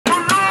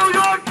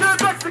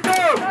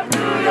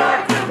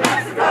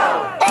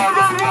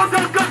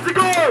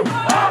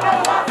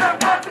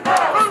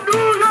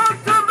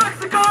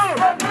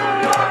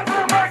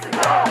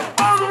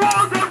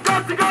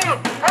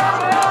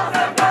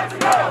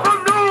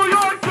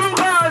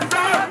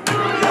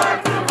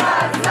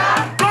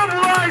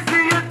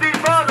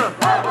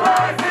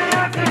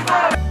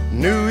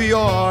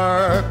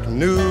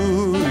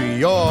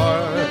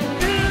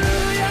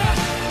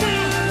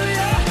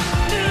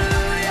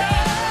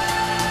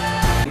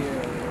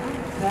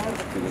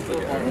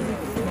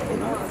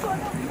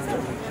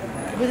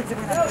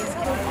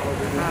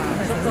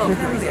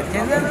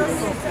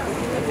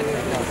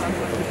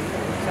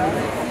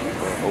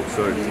Oh,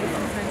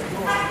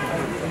 sorry.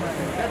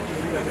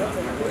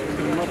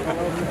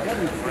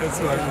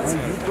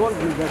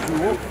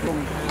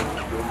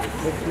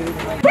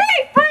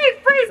 Free, free,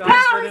 free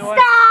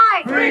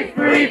Palestine! Free,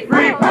 free,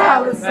 free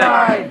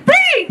Palestine!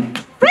 Free,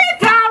 free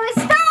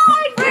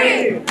Palestine!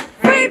 Free,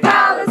 free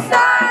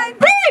Palestine!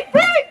 Free,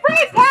 free,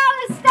 free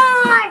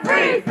Palestine!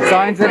 Free, free,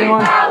 Signs,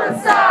 anyone?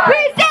 Palestine!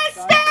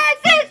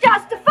 Resistance is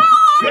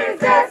justified!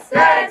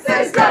 Resistance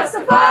is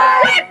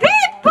justified! When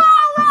people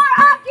are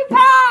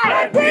occupied!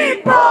 When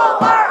people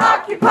are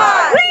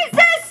occupied!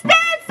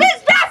 Resistance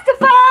is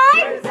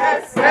justified!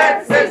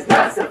 Resistance is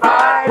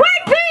justified!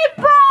 When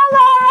people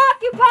are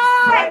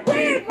occupied! When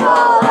people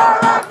are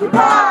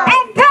occupied!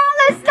 And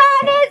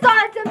Palestine is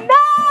our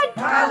demand!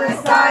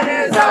 Palestine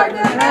is our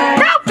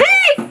demand! No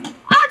peace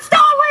on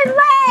stolen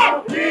land!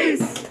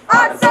 Peace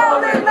on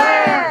stolen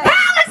land!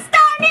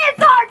 Palestine is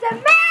our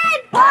demand!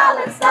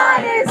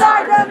 Palestine is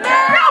our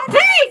demand! No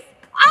peace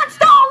on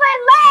stolen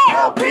land!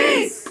 No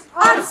peace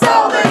on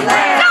stolen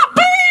land! No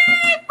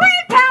free,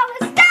 free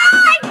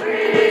Palestine!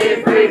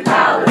 Free, free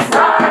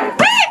Palestine!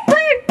 Free,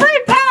 free,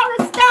 free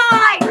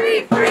Palestine! Free,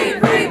 free,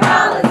 free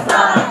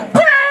Palestine!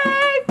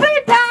 Free,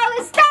 free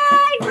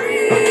Palestine!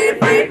 Free,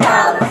 free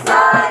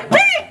Palestine!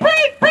 Free,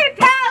 free, free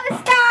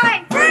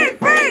Palestine! Free,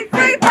 free,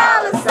 free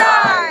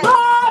Palestine!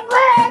 Long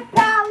live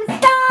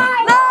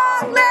Palestine!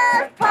 Long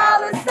live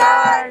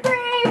Palestine!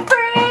 Free,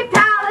 free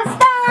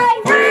Palestine!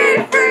 Free,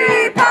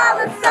 free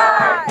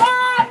Palestine!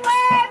 Long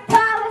live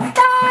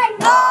Palestine!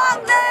 Long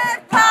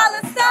live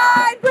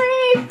Palestine!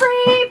 Free,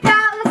 free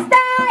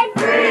Palestine!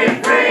 Free,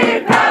 free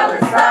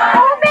Palestine!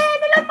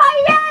 ومن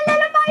المياه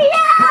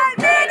للمياه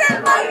من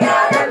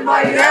المياه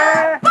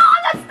للمياه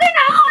فلسطين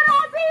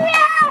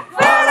عربية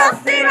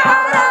فلسطين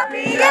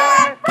عربية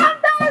From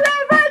the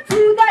river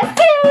to the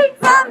sea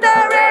From the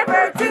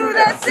river to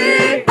the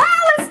sea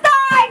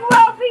Palestine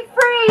will be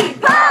free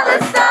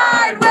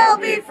Palestine will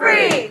be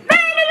free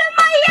من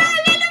المياه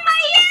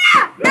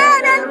للمياه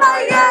من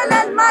المياه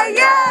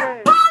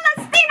للمياه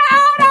فلسطين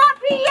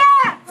عربية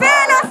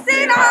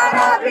فلسطين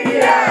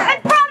عربية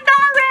And from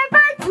the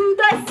river to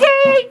the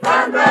sea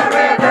From the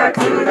river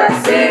to the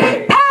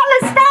sea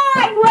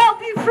Palestine will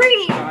be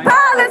free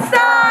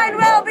Palestine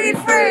will be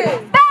free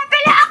باب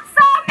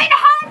الأقصى من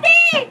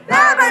حديد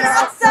باب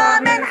الأقصى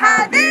من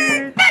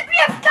حديد باب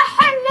يفتح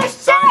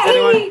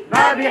للشهيد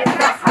باب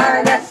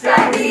يفتحها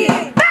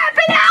للشهيد باب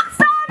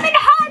الأقصى من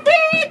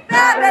حديد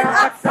باب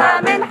الأقصى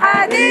من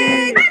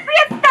حديد باب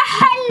يفتح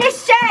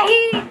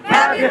للشهيد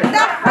باب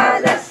يفتحها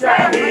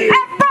للشهيد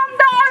And from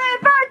the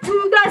river to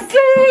the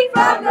sea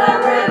From the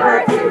river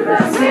to the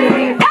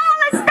sea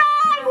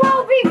Palestine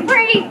will be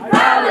free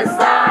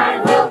Palestine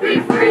will be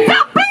free So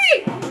free,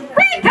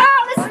 free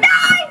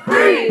Palestine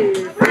Free,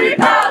 free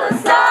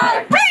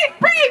Palestine Free,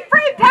 free,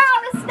 free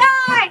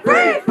Palestine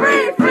Free,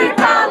 free, free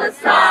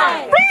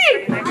Palestine Free,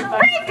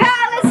 free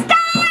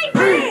Palestine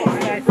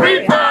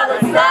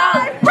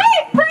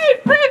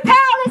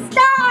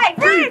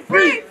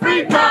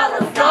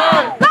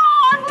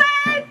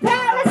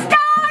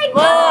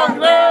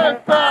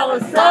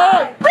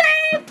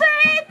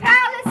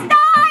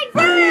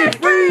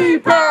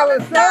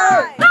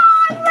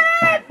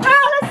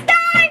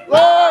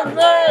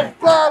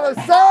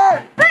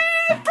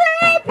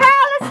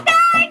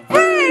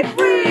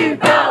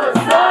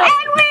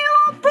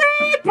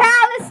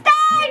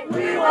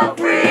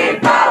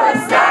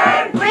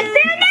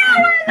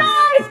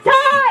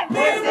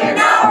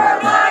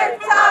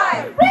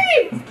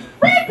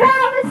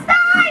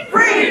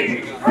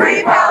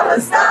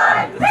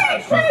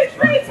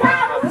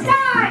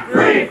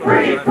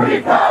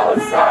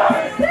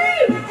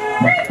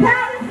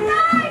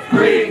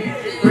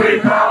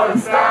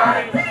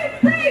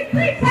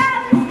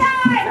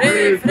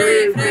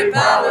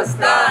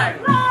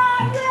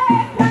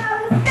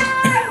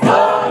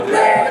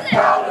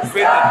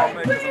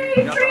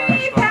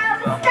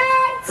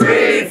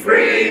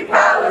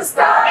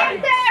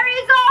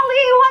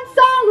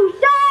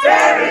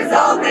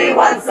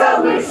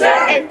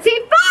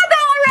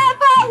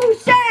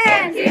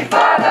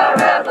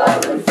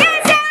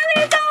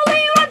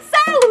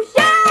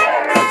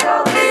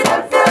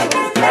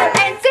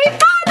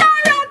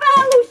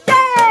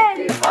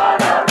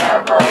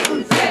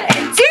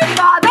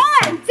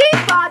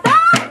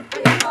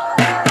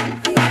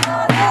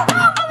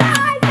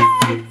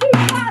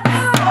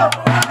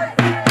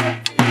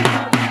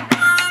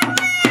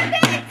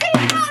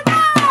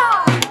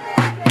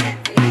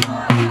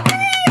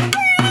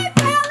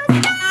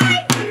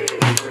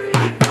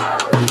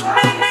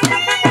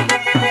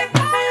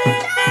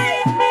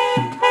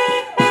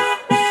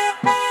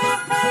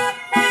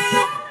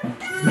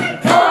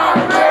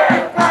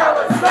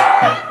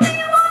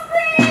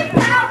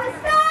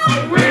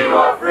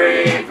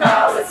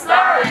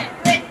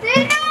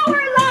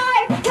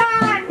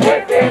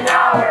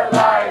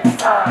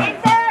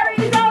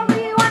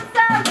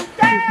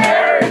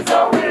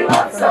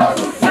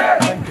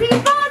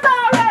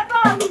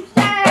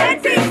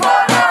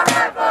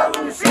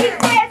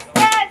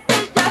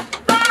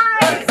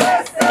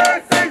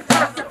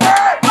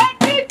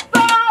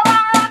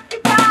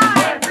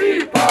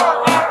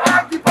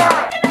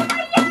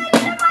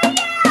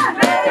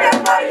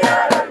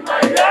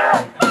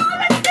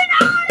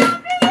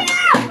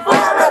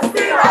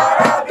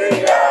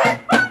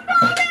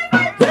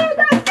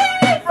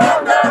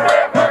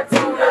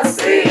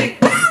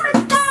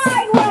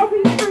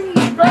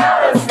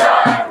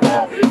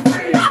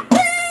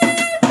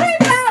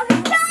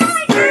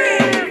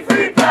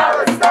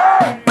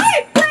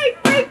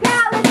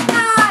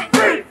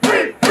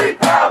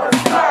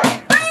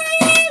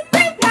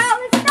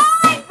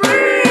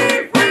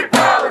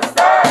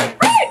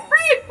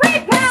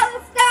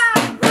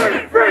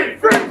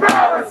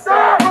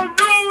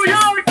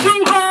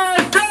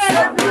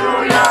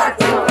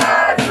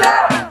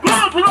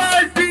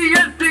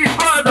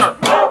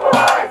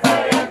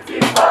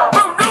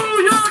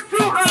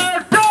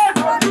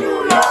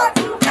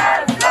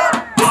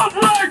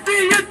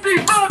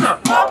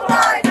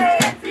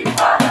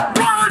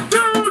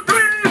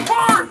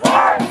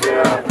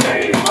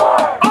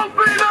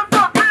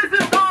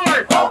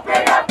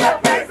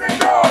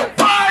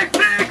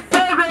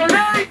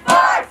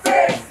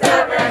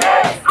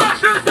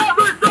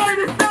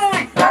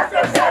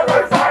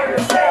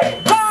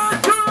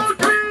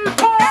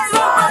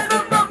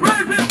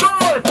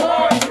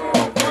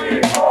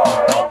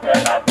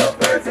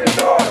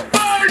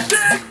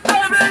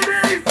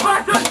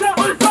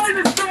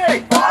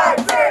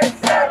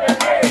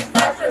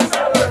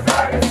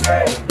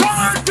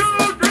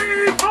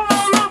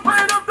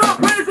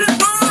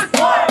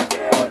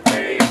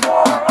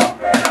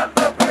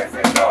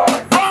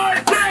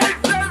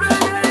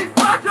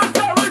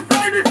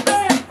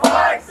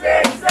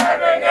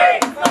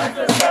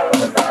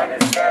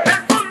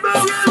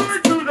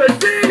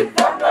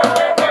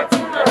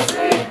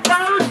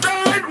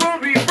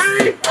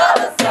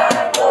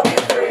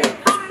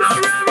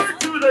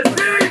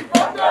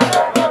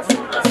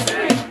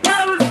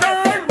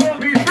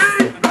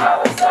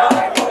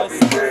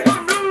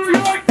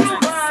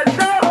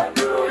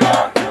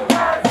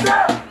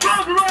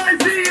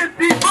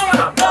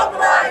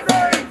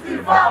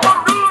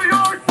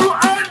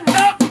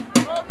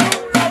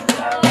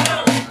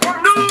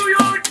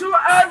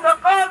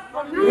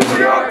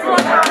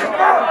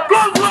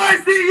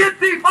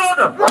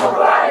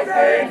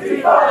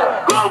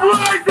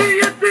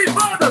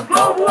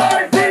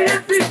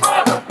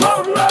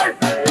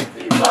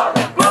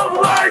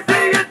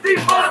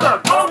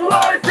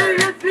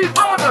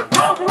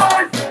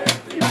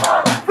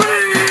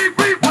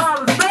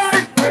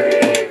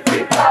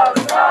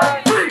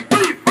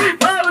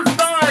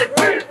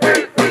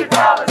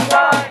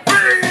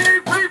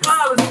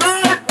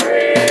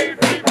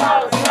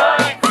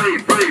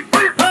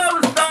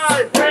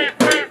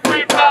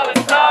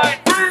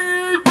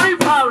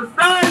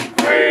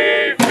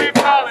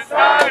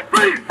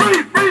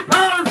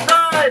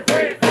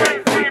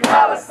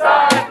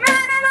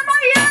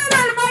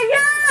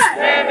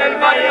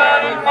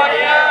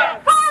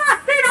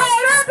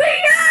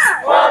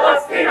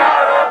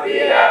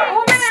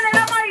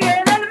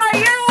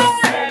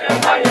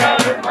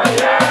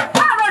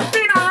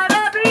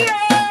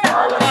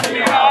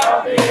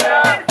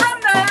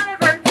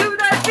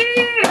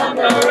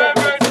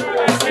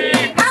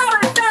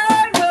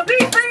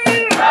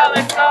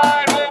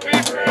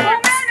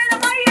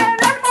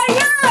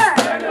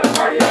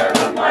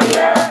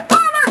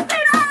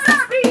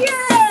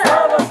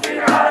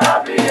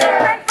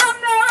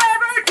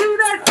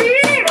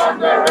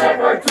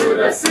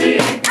the sea.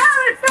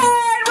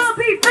 Palestine will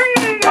be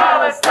free.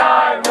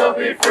 Palestine will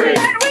be free.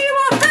 And we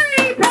will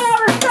free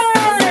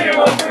Palestine. We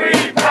will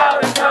free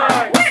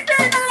Palestine.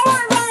 Within our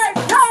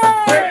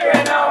lifetime.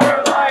 Within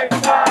our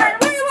lifetime. And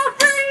we will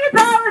free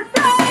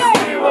Palestine.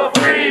 We will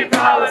free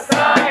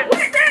Palestine.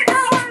 Within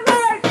our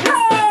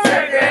lifetime.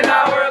 Within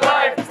our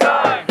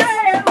lifetime. Say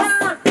it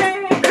loud, say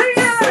it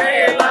clear. Say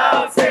it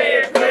loud, say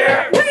it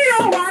clear. We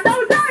don't want no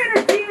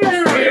Zionists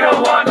here. We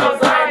don't want no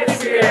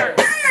Zionists here.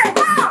 Say it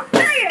loud,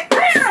 say it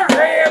clear.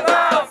 Say it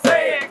loud,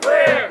 say it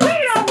clear. We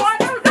don't want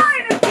no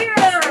Zionists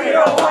here. We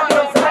don't want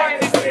no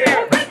Zionists here.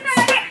 بدنا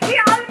نحكي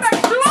عن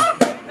المكشوف.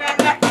 بدنا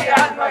نحكي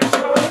عن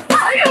مكشوف.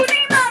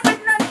 صهيوني ما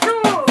بدنا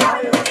نشوف.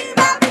 صهيوني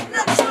ما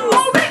بدنا نشوف.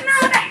 وبدنا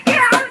نحكي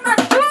عن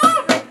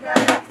المكشوف. بدنا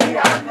نحكي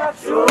عن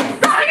مكشوف.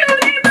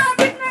 صهيوني ما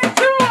بدنا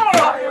نشوف.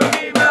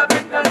 صهيوني ما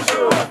بدنا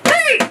نشوف.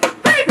 Free,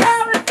 free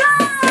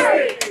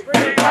Palestine.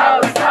 Free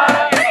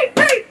Palestine. Free,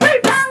 free, free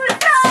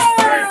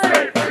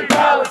Palestine. Free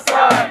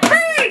Palestine.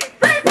 Free,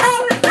 free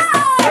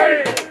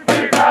Palestine.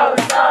 Free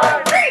Palestine.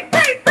 Free,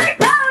 free, free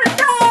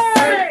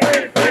Palestine.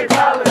 Free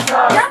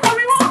Palestine. Yeah, but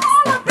we want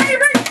all the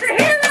favorites to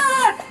hear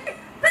us.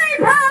 Free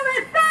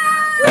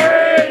Palestine.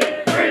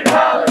 Free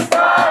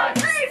Palestine.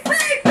 Free,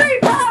 free, free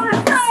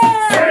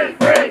Palestine.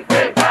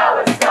 Free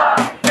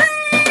Palestine.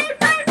 Free,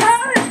 free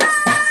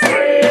Palestine.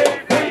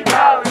 Free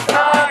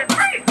Palestine.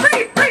 Free,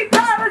 free, free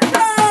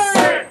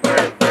Palestine.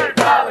 Free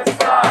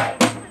Palestine.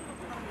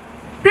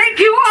 Thank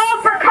you all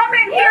for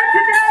coming here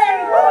today.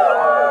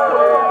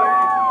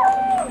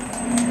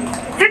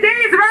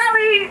 Today's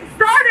rally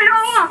started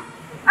off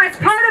as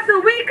part of the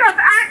week of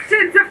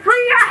action to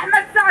free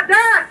Ahmed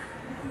Sadat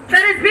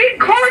that is being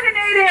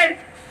coordinated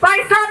by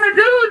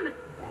Samadoun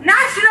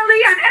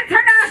nationally and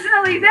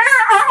internationally. There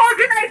are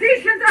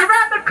organizations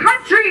around the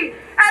country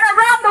and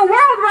around the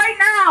world right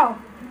now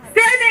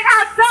standing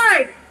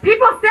outside,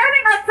 people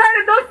standing outside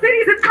of those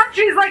cities and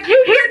countries like you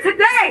here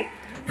today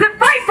to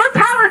fight for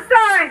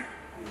Palestine.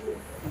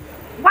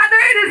 Whether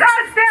it is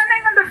us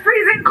standing in the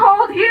freezing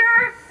cold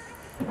here,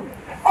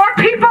 or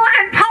people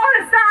in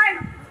Palestine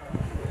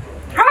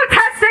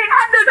protesting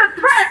under the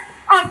threat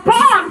of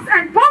bombs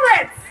and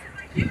bullets,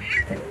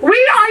 we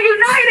are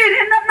united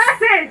in the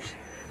message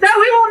that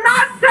we will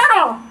not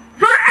settle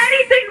for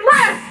anything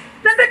less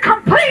than the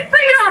complete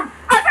freedom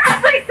of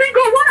every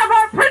single one of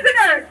our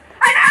prisoners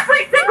and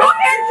every single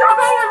inch of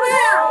our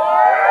land.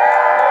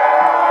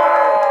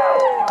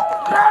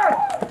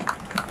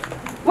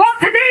 Well,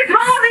 today's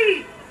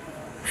rally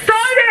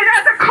started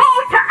as a call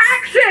to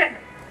action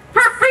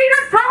for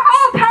freedom for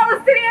all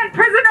Palestinian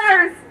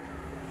prisoners,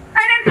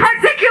 and in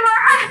particular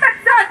Ahmed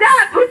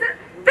Sadat, who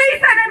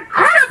faced an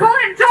incredible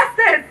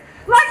injustice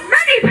like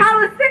many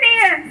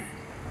Palestinians,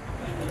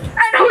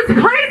 and whose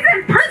place in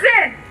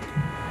prison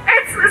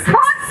is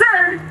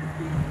sponsored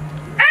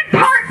in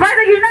part by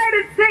the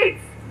United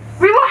States.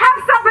 We will have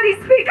somebody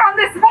speak on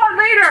this more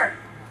later.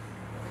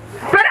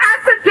 But as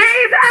the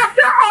days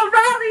after our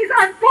rallies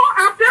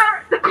after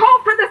the call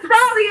for this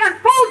rally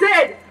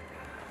unfolded,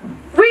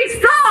 we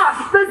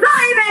saw the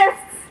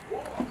Zionists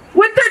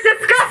with their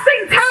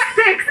disgusting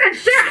tactics and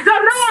Sheikh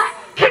Jarrah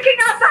kicking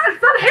out the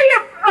Salhiya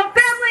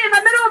family in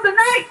the middle of the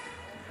night.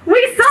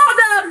 We saw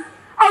them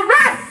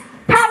arrest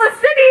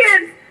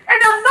Palestinians in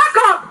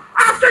Al-Naqab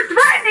after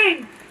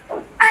threatening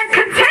and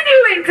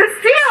continuing to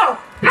steal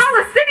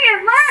Palestinian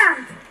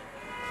land.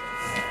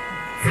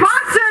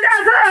 Sponsored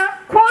as a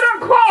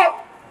quote-unquote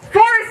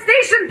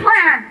forestation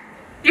plan,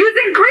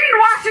 using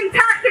greenwashing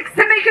tactics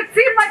to make it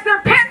seem like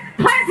they're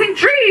planting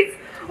trees,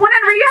 when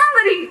in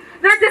reality,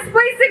 they're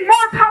displacing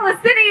more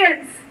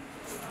Palestinians.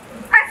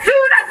 As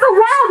soon as the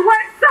world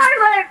went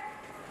silent,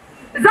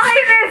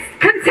 Zionists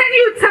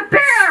continued to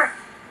bear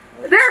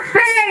their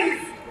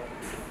fangs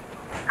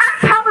at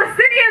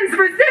Palestinians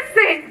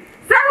resisting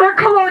settler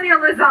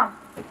colonialism.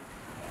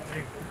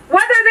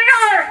 Whether they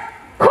are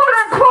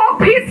quote-unquote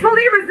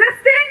peacefully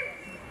resisting,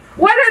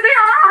 whether they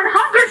are on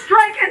hunger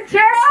strike in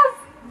jails,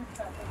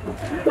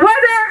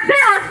 whether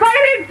they are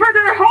fighting for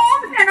their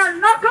homes in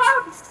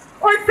Al-Naqab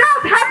or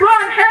South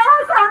Hebron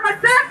Hills or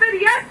Masafer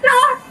Yatta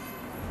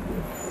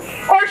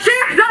or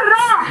Sheikh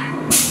Jarrah,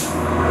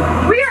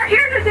 we are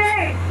here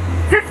today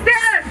to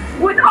stand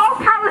with all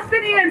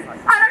Palestinians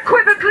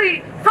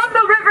unequivocally from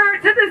the river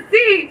to the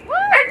sea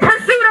in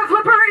pursuit of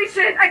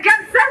liberation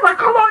against settler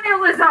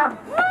colonialism,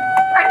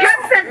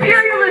 against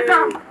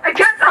imperialism,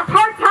 against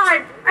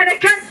apartheid, and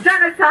against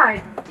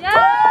genocide.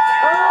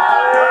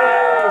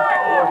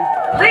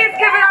 Please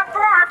give it up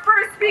for our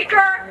first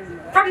speaker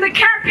from the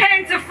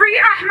campaign to free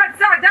Ahmed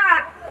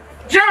Sadat,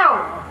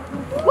 Joe.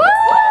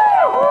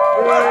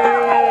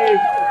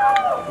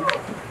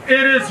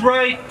 It is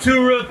right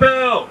to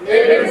rebel.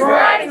 It is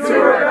right to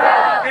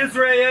rebel.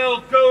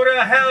 Israel, go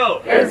to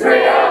hell.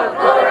 Israel,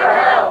 go to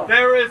hell.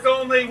 There is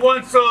only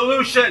one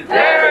solution.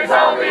 There is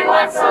only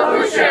one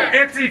solution.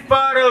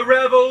 Intifada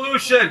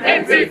revolution.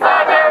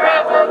 Intifada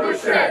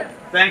revolution.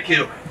 Thank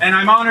you. And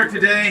I'm honored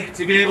today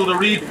to be able to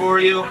read for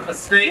you a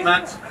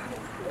statement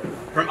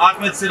from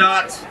Ahmed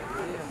Sadat,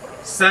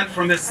 sent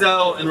from his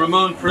cell in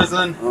Ramon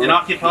prison in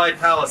occupied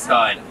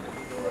Palestine.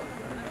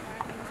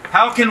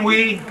 How can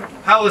we,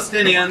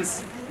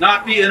 Palestinians,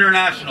 not be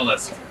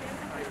internationalists?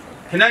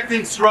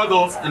 Connecting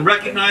struggles and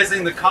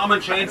recognizing the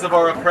common chains of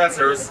our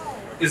oppressors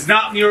is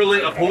not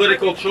merely a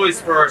political choice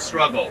for our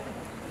struggle.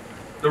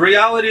 The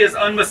reality is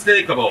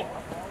unmistakable.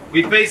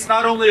 We face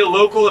not only a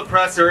local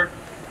oppressor,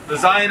 the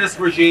Zionist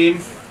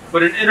regime,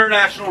 but an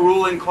international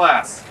ruling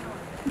class,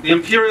 the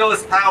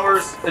imperialist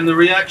powers and the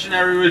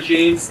reactionary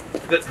regimes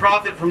that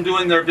profit from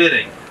doing their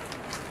bidding.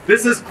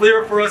 This is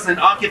clear for us in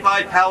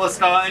occupied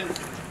Palestine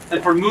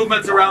and for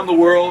movements around the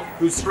world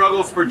whose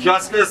struggles for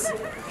justice,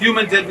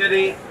 human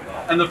dignity,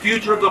 and the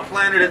future of the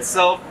planet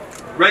itself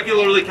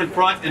regularly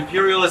confront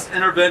imperialist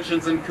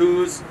interventions and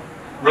coups,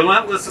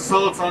 relentless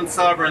assaults on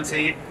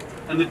sovereignty,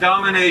 and the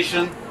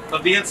domination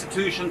of the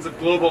institutions of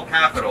global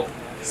capital,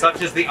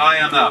 such as the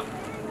IMF.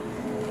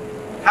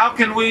 How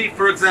can we,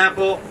 for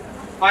example,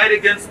 fight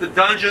against the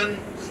dungeons,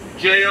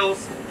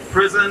 jails,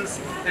 prisons,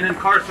 and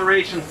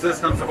incarceration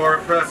systems of our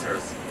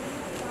oppressors?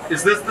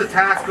 Is this the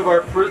task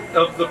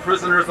of the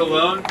prisoners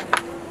alone?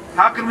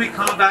 How can we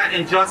combat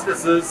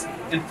injustices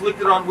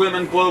inflicted on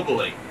women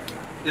globally?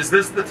 Is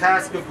this the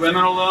task of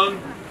women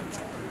alone?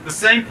 The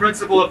same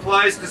principle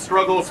applies to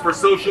struggles for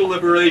social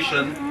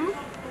liberation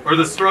or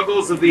the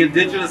struggles of the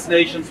indigenous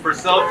nations for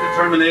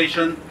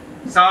self-determination,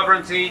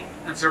 sovereignty,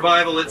 and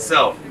survival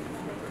itself.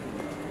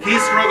 Key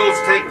struggles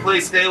take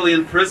place daily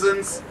in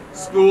prisons,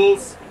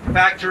 schools,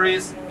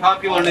 factories,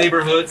 popular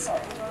neighborhoods,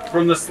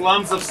 from the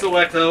slums of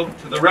Soweto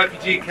to the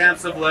refugee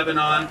camps of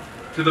Lebanon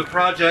to the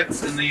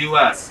projects in the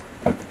US.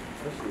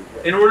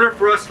 In order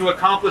for us to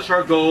accomplish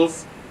our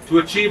goals, to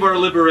achieve our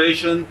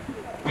liberation,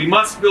 we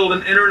must build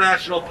an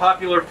international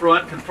popular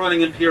front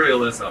confronting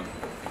imperialism.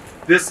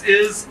 This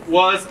is,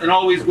 was, and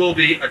always will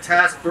be a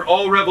task for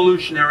all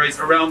revolutionaries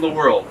around the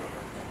world.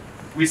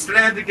 We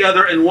stand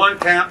together in one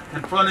camp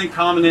confronting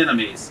common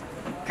enemies: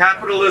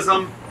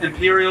 capitalism,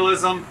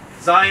 imperialism,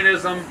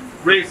 Zionism,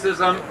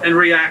 racism, and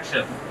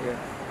reaction.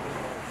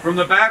 From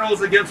the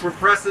battles against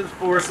repressive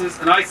forces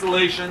and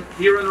isolation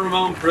here in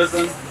Ramon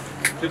prison,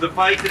 to the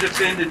fight to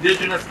defend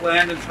indigenous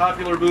land and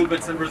popular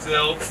movements in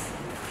Brazil,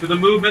 to the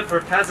movement for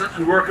peasant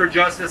and worker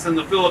justice in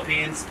the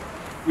Philippines,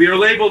 we are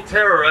labeled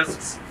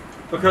terrorists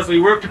because we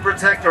work to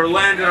protect our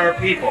land and our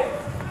people.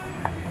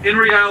 In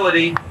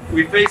reality,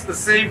 we face the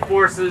same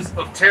forces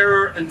of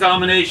terror and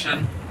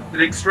domination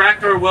that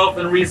extract our wealth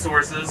and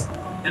resources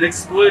and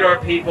exploit our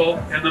people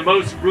in the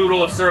most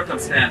brutal of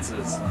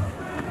circumstances.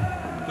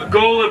 The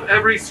goal of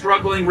every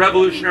struggling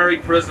revolutionary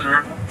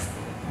prisoner,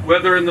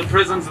 whether in the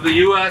prisons of the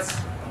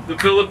US, the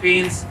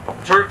Philippines,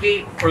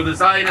 Turkey, or the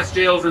Zionist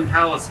jails in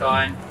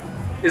Palestine,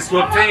 is to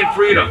obtain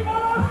freedom,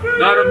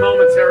 not a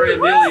momentary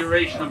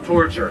amelioration of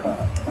torture.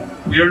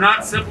 We are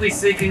not simply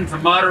seeking to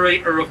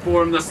moderate or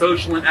reform the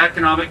social and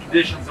economic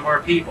conditions of our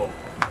people.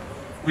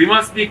 We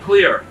must be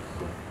clear.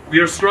 We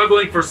are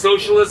struggling for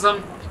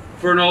socialism,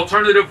 for an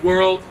alternative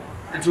world,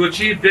 and to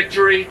achieve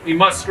victory, we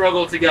must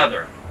struggle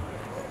together.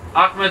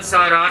 Ahmed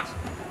Sadat,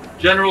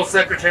 General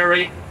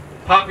Secretary,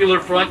 Popular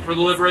Front for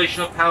the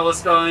Liberation of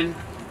Palestine,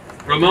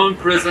 Ramon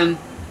Prison,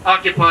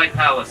 Occupied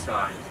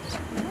Palestine.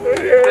 Thank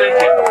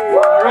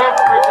you.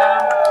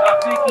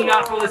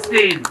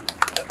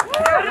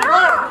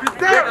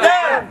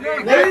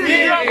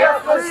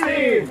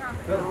 Palestine.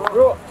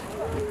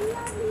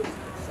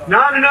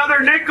 Not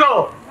another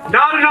nickel,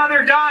 not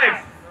another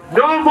dime.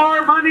 No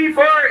more money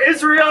for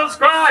Israel's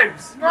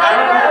crimes. Not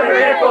another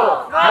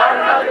nickel, not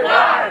another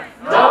dime.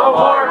 No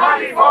more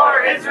money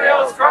for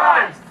Israel's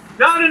crimes.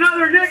 Not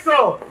another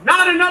nickel,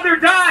 not another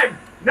dime.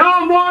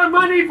 No more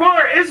money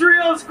for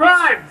Israel's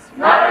crimes.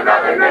 Not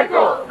another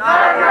nickel,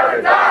 not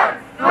another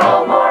dime.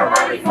 No more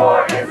money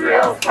for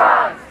Israel's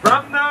crimes.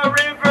 From the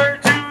river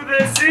to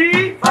the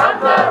sea, from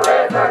the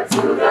river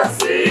to the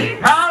sea,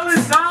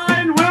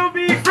 Palestine will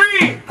be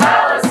free.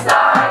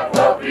 Palestine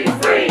will be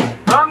free.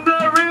 From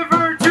the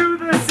river to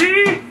the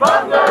sea,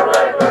 from the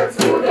river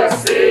to the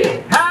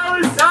sea,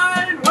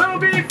 Palestine will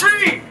be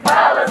free.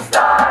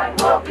 Palestine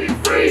will be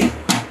free.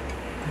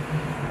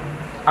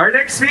 Our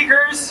next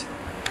speakers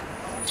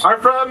are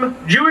from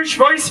Jewish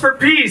Voice for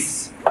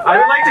Peace. I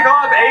would like to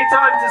call up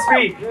Eitan to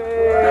speak.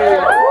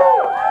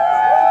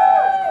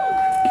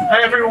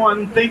 Hi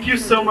everyone, thank you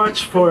so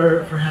much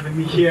for having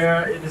me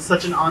here. It is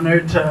such an honor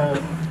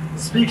to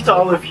speak to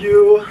all of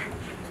you.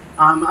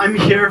 I'm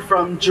here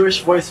from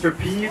Jewish Voice for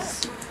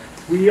Peace.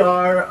 We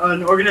are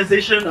an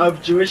organization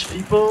of Jewish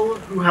people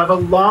who have a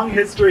long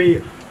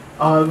history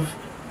of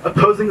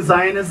opposing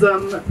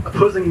Zionism,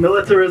 opposing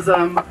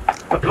militarism,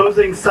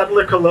 opposing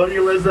settler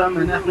colonialism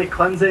and ethnic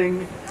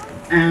cleansing.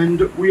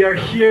 And we are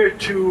here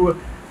to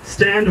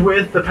stand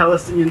with the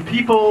Palestinian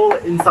people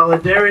in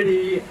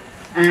solidarity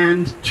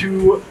and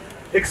to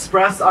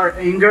express our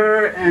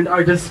anger and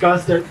our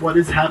disgust at what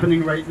is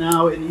happening right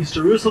now in East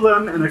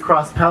Jerusalem and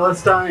across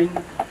Palestine.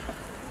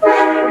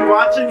 We're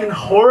watching in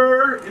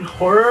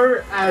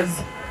horror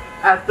as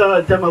at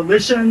the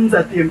demolitions,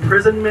 at the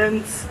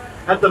imprisonments,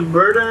 at the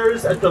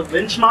murders, at the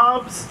lynch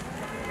mobs.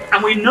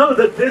 And we know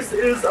that this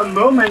is a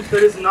moment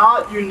that is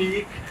not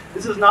unique,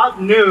 this is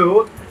not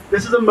new,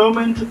 this is a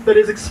moment that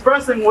is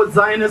expressing what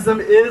Zionism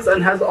is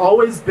and has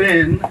always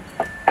been.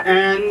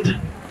 And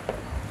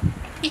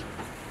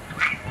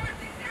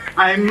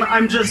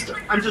I'm just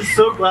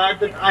so glad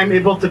that I'm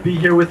able to be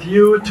here with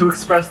you to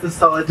express this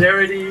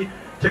solidarity,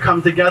 to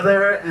come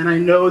together, and I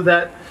know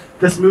that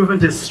this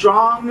movement is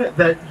strong,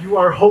 that you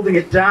are holding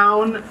it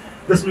down,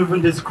 this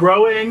movement is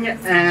growing,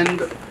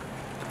 and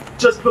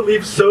just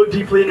believe so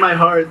deeply in my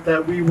heart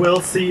that we will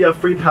see a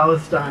free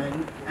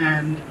Palestine,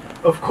 and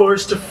of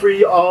course to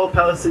free all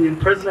Palestinian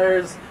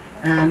prisoners,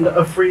 and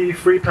a free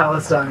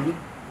Palestine.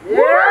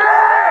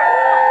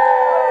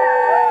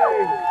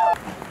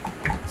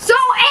 So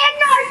in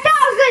our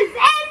thousands,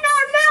 in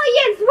our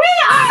millions, we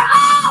are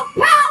all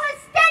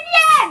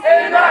Palestinians!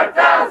 In our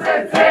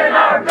thousands, in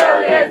our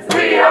millions,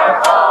 we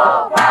are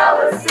all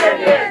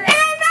Palestinians!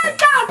 In our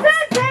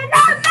thousands, in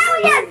our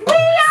millions,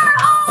 we are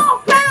all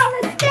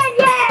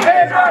Palestinians!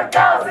 In our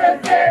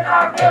thousands, in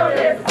our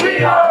millions,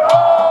 we are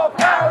all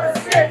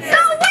Palestinians! So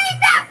wave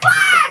that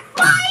flag,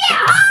 fly it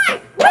high!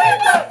 We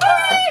will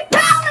free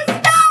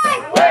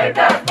Palestine! Wave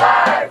that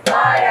flag,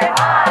 fly it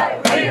high!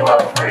 We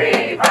will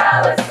free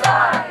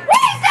Palestine!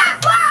 Wave that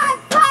flag,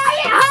 fly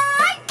it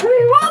high! We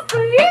will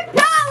free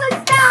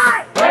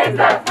Palestine! Wave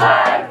that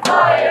flag,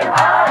 fly it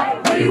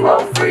high! We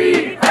will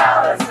free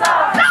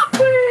Palestine! So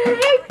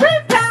free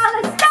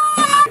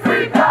Palestine!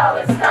 Free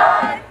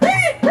Palestine!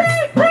 Free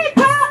Palestine!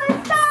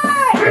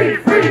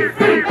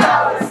 Free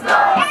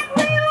Palestine! And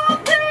we will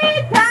free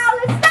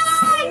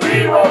Palestine! We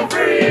will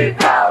free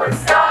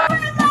Palestine!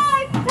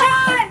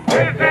 Lifetime!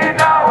 Within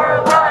our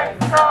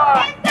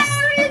lifetime! And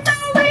there is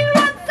only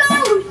one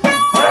solution!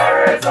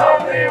 There is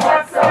only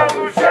one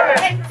solution!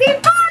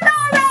 Intifada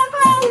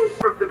revolution!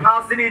 From the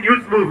Palestinian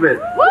youth movement.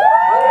 Good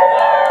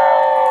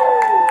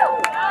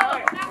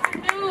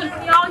afternoon.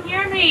 Can you all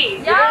hear me?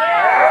 Yeah.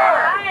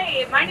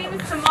 Hi, my name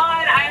is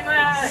Samad. I'm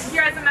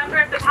here as a member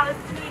of the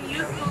Palestinian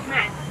Youth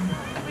Movement.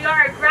 We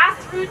are a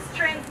grassroots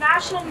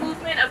transnational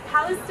movement of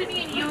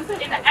Palestinian youth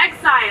in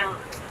exile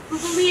who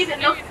believe in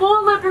the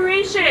full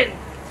liberation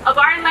of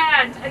our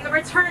land and the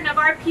return of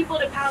our people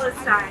to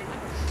Palestine.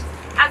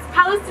 As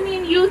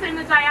Palestinian youth in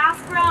the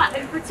diaspora,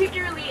 and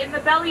particularly in the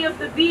belly of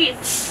the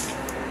beast,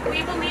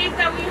 we believe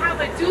that we have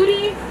a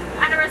duty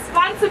and a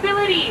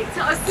responsibility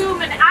to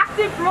assume an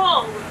active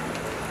role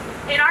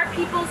in our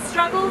people's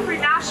struggle for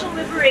national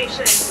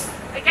liberation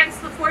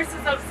against the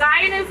forces of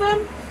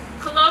Zionism,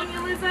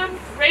 colonialism,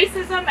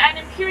 racism, and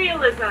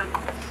imperialism.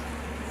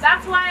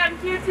 That's why I'm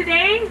here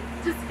today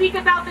to speak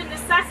about the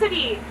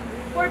necessity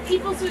for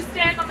peoples who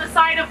stand on the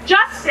side of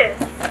justice,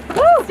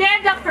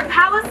 stand up for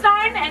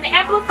Palestine and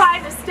amplify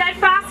the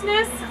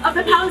steadfastness of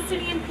the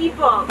Palestinian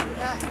people.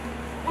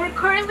 We're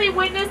currently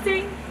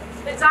witnessing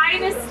the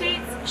Zionist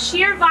state's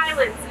sheer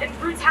violence and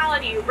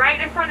brutality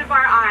right in front of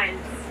our eyes.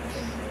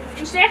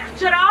 In Sheikh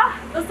Jarrah,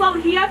 the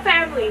Salhiya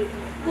family,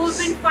 who have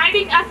been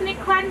fighting ethnic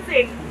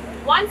cleansing,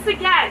 once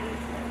again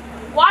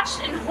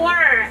watched in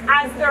horror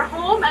as their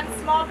home and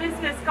small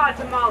business got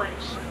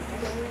demolished.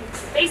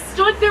 They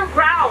stood their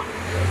ground,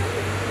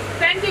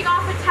 fending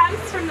off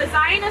attempts from the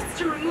Zionists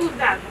to remove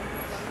them.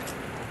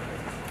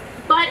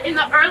 But in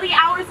the early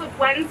hours of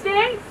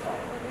Wednesday,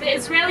 the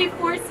Israeli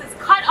forces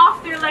cut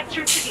off their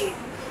electricity,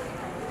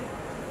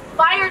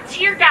 fired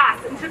tear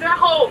gas into their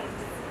homes,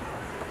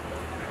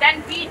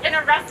 then beat and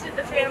arrested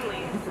the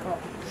families.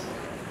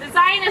 The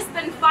Zionists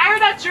then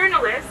fired at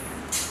journalists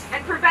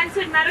and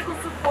prevented medical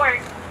support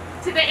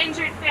to the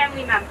injured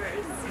family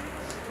members.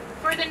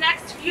 For the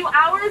next few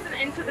hours and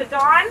into the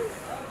dawn,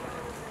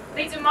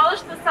 they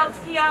demolished the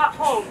Salhiya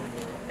home,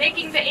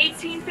 making the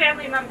 18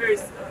 family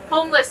members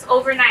homeless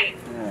overnight.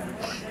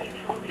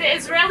 The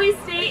Israeli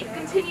state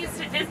continues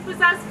to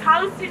dispossess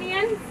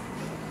Palestinians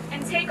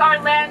and take our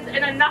land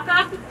in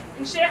Al-Naqab,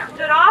 in Sheikh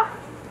Jarrah,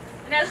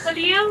 in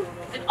Al-Khair,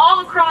 and all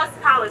across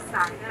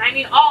Palestine, and I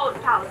mean all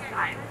of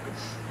Palestine.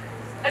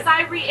 As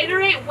I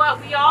reiterate what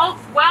we all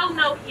well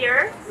know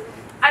here,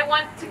 I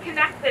want to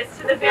connect this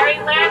to the very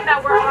land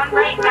that we're on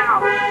right now.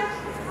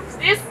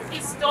 This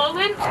is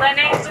stolen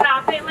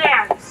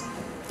land.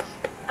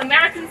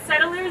 American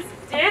settlers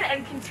did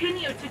and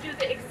continue to do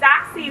the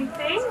exact same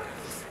thing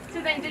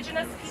to the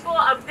indigenous people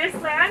of this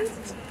land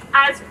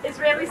as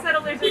Israeli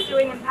settlers are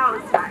doing in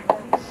Palestine.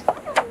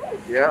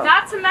 Yeah.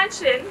 Not to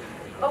mention,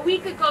 a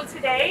week ago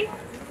today,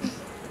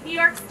 New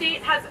York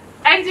State has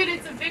ended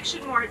its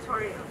eviction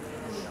moratorium.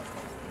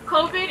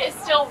 COVID is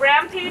still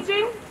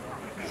rampaging,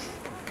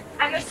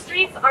 and the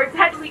streets are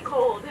deadly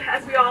cold,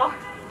 as we all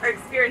are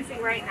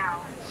experiencing right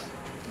now.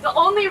 The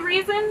only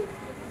reason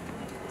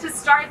to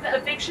start the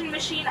eviction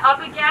machine up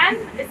again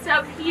is to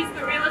appease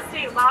the real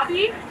estate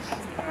lobby,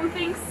 who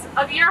thinks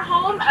of your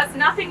home as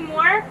nothing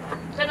more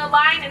than a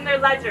line in their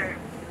ledger.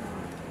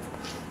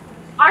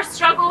 Our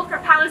struggle for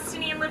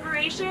Palestinian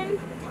liberation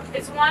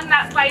is one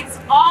that fights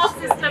all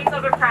systems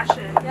of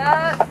oppression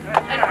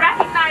and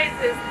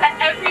recognizes that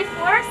every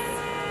force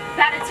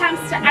that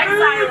attempts to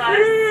exile us.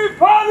 Free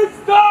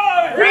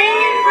Palestine!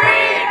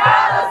 Free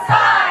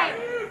Palestine!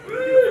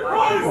 Free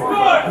Palestine!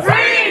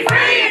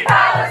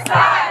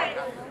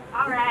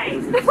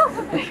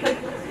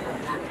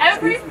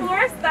 Every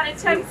force that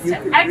attempts to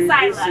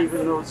exile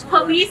us,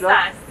 police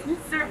us,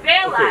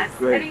 surveil us,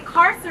 and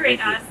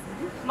incarcerate us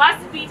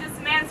must be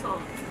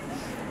dismantled.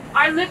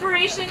 Our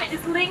liberation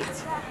is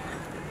linked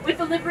with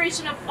the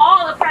liberation of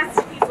all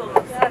oppressed peoples,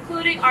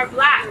 including our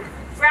Black,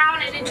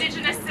 brown, and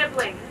indigenous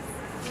siblings.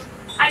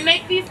 I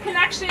make these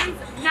connections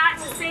not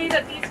to say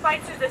that these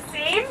fights are the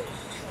same,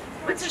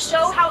 but to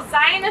show how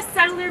Zionist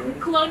settler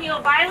colonial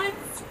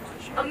violence,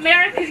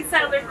 American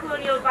settler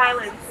colonial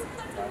violence,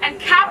 and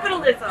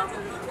capitalism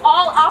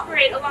all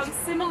operate along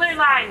similar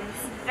lines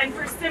and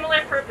for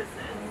similar purposes.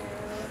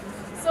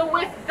 So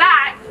with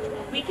that,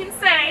 we can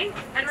say,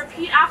 and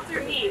repeat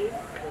after me,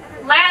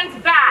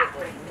 land back.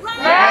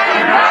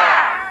 Land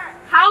back!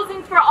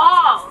 Housing for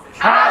all.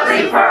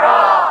 Housing for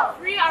all!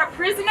 Free our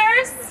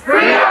prisoners.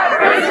 Free our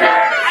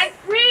prisoners! And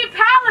free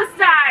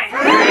Palestine.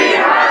 Free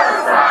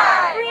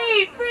Palestine!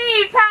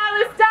 Free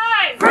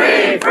Palestine.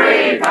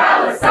 Free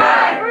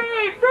Palestine!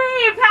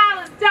 Free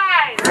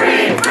Palestine.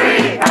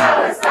 Free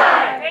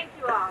Palestine! Thank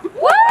you all.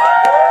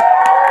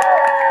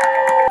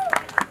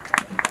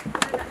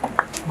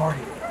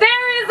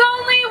 There is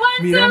only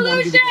one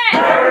solution.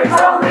 There is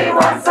only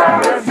one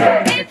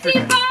solution.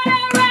 Intifada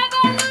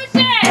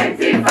revolution.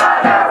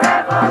 Intifada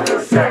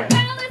revolution.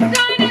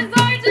 Palestine is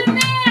our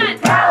demand.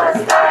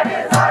 Palestine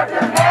is our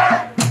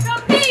demand. No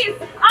peace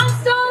on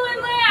stolen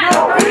land.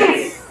 No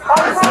peace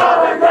on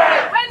stolen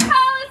land. When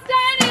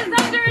Palestine is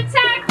under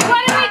attack,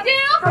 what do we do?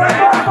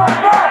 Stand up, fight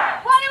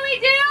back. What do we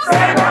do?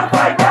 Stand up,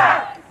 fight back.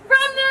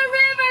 From the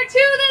river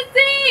to the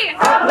sea.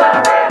 From the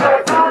river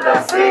to the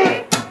sea.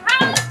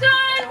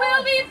 Palestine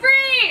will be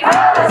free.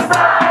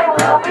 Palestine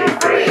will be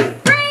free.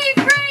 Free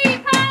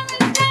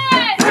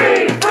Palestine.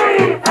 Free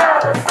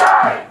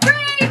Palestine.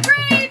 Free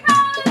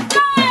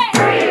Palestine.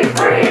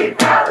 Free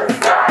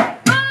Palestine.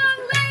 Long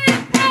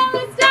live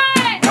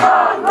Palestine.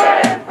 Long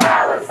live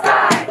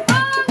Palestine.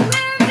 Long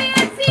live the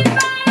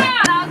Intifada.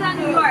 Gaza,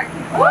 New York.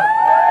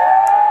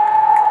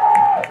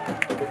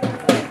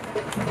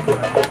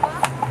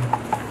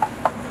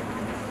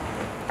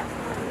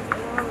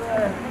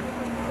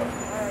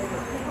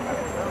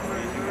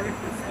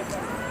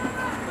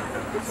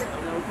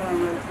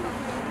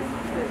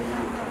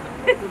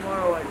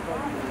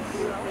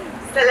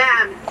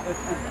 Salam.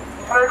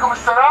 Alaikum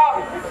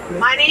assalam.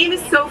 My name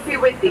is Sophie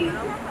Whitby.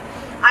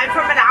 I'm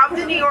from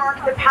Al-Naqab, New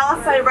York, the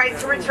Palestine Right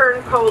to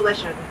Return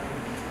Coalition.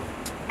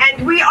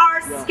 And we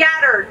are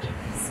scattered.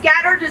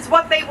 Scattered is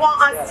what they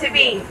want us to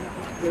be.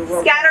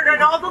 Scattered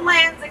on all the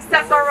lands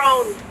except our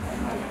own.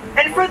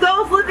 And for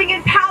those living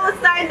in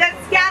Palestine that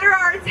scatter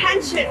our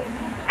attention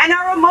and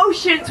our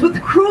emotions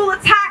with cruel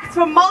attacks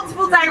from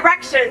multiple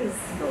directions.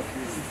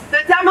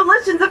 The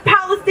demolitions of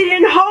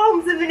Palestinian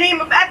homes in the name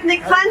of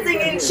ethnic cleansing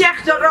in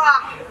Sheikh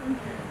Jarrah.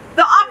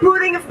 The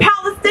uprooting of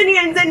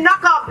Palestinians in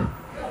Al-Naqab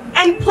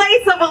in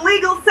place of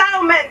illegal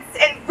settlements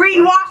and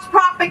greenwash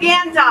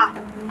propaganda.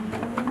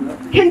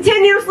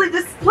 Continuously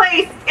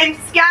displaced and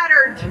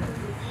scattered.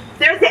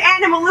 There's the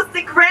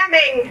animalistic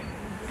ramming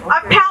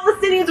of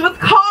Palestinians with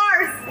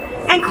cars,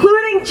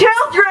 including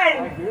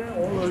children.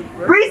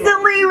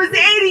 Recently, it was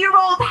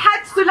 80-year-old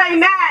Hajj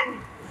Suleiman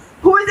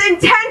who was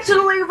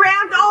intentionally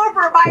rammed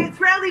over by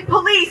Israeli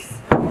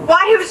police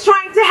while he was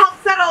trying to help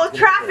settle a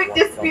traffic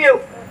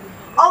dispute.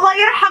 Allah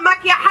Yerhamo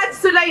ya Hajj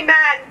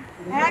Suleiman.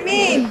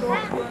 Ameen.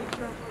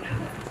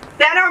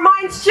 Then our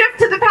minds shift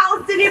to the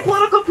Palestinian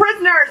political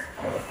prisoners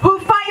who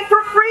fight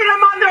for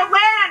freedom on their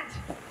land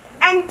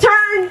and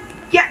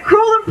get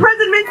cruel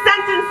imprisonment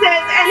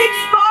sentences and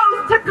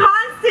exposed to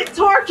constant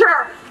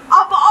torture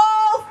of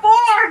all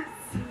forms.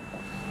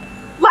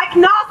 Like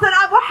Nasser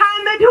Abu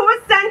Hamid, who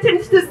was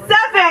sentenced to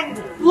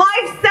 7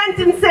 life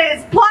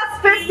sentences plus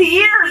 50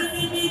 years.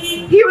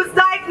 He was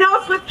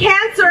diagnosed with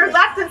cancer,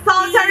 left in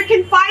solitary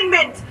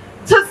confinement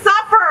to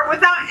suffer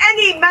without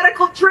any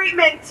medical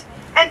treatment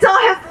until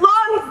his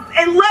lungs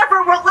and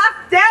liver were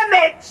left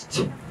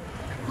damaged,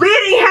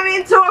 leading him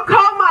into a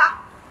coma.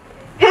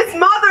 His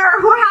mother,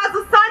 who has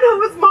a son who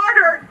was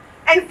martyred,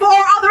 and 4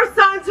 other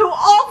sons who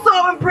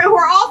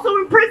are also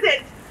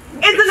imprisoned,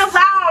 isn't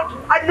allowed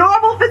a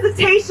normal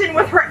visitation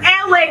with her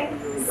ailing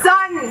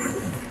sons.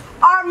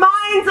 Our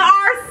minds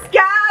are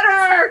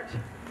scattered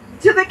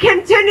to the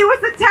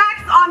continuous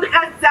attacks on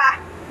Gaza.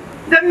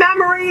 The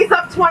memories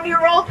of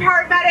 20-year-old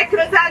paramedic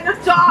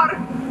Najjar,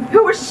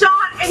 who was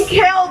shot and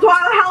killed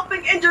while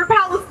helping injured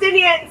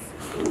Palestinians.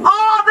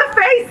 All the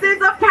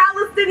faces of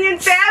Palestinian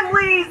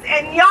families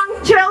and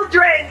young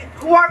children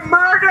who are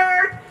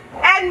murdered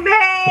and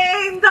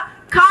maimed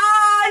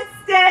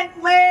constantly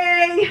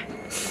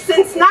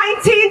since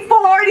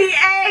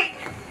 1948.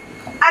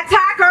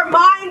 Attack our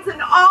minds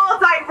in all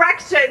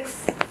directions.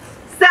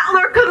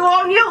 Settler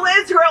colonial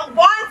Israel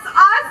wants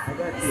us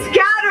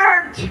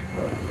scattered,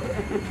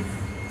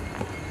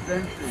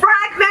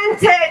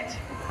 fragmented,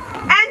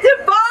 and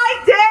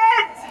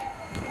divided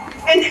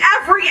in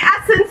every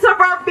essence of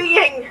our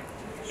being.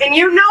 And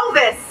you know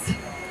this.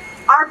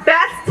 Our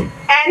best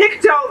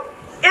antidote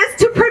is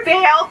to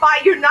prevail by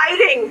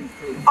uniting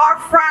our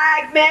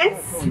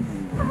fragments,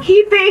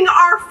 keeping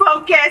our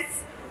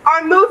focus,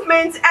 our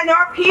movement, and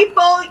our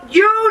people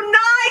united,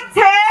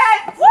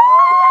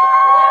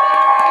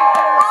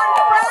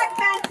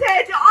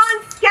 unfragmented,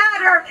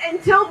 unscattered,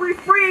 until we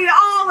free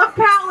all of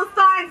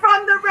Palestine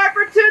from the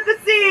river to the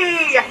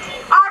sea.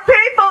 Our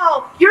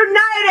people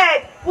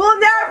united will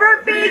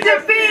never be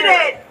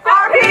defeated.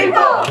 Our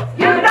people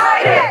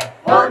united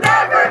will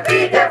never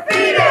be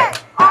defeated.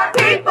 Our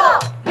people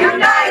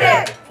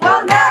united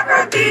will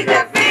never be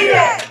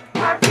defeated.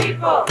 Our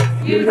people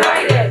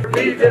united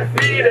Be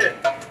defeated.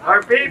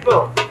 Our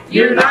people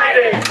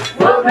united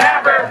will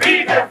never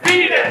be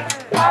defeated.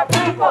 Our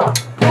people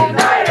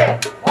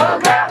united will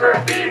never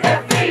be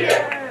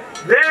defeated.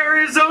 There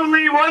is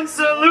only one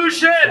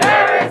solution.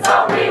 There is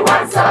only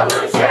one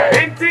solution.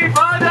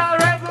 Intifada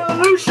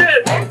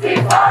revolution.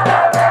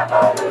 Intifada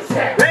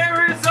revolution.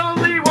 There is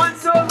only one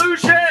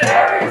solution.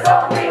 There is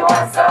only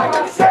one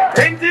solution.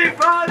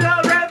 Intifada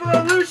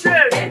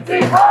revolution.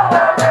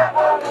 Intifada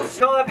revolution.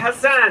 Call up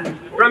Hassan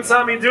from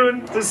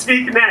Samidun to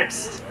speak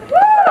next.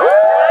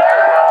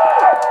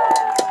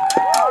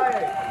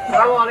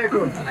 Assalamu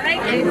alaikum.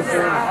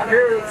 I'm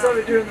here with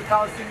Samidun, the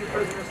Palestinian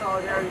Prisoner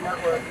Solidarity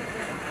Network.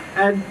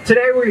 And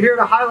today we're here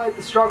to highlight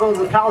the struggles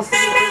of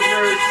Palestinian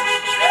prisoners.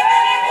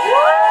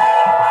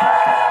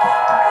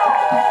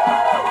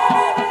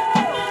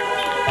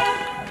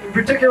 In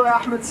particular,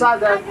 Ahmed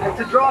Sadat, and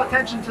to draw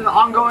attention to the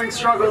ongoing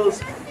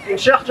struggles in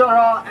Sheikh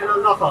Jarrah and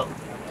Al-Naqab.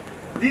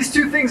 These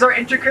two things are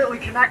intricately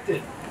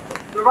connected.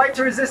 The right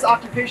to resist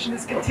occupation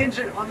is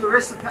contingent on the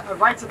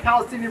rights of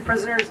Palestinian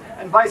prisoners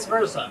and vice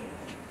versa.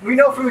 We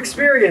know from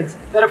experience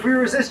that if we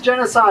resist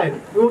genocide,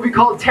 we will be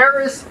called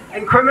terrorists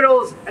and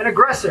criminals and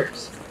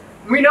aggressors.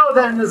 We know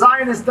that in the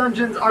Zionist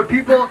dungeons, our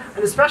people,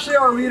 and especially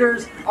our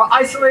leaders, are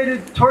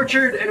isolated,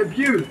 tortured, and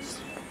abused.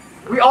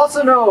 We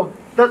also know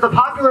that the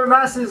popular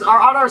masses are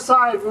on our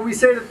side when we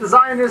say that the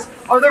Zionists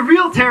are the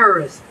real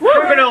terrorists,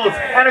 criminals,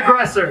 and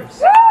aggressors.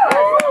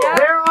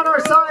 They're on our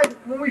side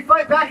when we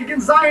fight back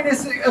against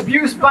Zionist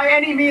abuse by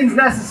any means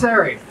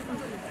necessary.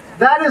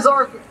 That is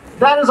our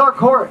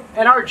court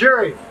and our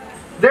jury.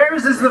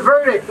 Theirs is the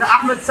verdict that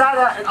Ahmed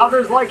Sadat and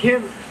others like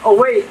him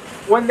await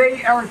when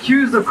they are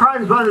accused of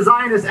crimes by the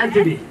Zionist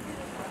entity.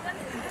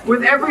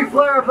 With every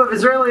flare-up of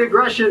Israeli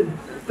aggression,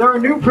 there are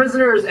new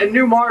prisoners and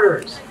new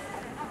martyrs.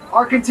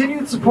 Our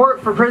continued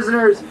support for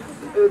prisoners,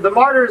 the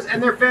martyrs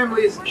and their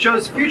families,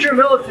 shows future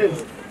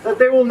militants that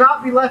they will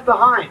not be left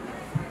behind.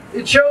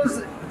 It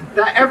shows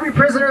that every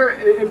prisoner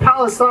in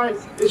Palestine,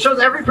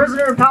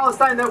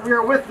 that we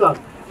are with them.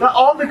 That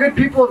all the good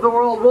people of the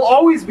world will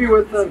always be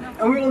with them,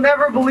 and we will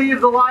never believe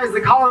the lies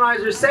the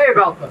colonizers say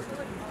about them.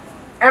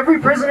 Every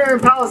prisoner in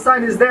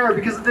Palestine is there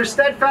because of their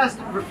steadfast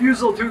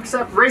refusal to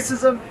accept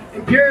racism,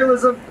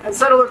 imperialism, and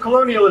settler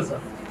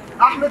colonialism.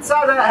 Ahmed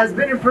Sadat has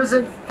been in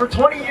prison for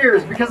 20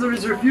 years because of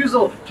his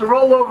refusal to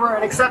roll over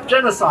and accept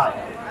genocide,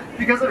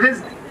 because of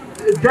his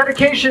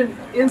dedication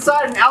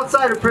inside and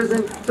outside of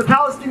prison to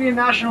Palestinian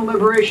national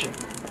liberation.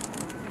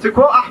 To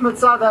quote Ahmed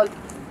Sadat,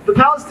 the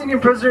Palestinian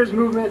prisoners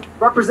movement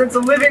represents a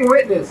living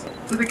witness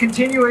to the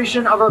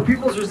continuation of our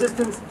people's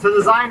resistance to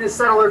the Zionist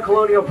settler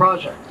colonial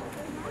project.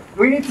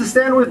 We need to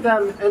stand with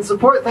them and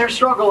support their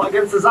struggle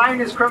against the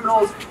Zionist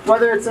criminals,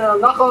 whether it's in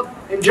Al-Naqab,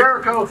 in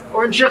Jericho,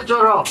 or in Sheikh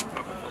Jarrah.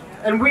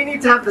 And we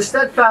need to have the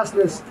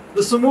steadfastness,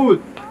 the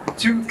sumud,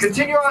 to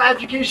continue our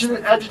agitation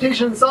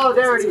and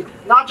solidarity,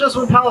 not just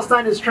when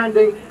Palestine is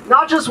trending,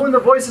 not just when the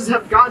voices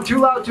have gotten too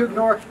loud to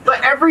ignore,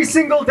 but every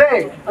single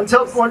day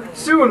until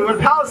soon when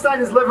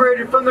Palestine is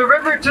liberated from the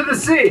river to the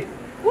sea.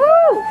 Woo!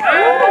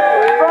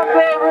 From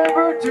the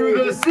river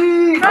to the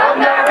sea. From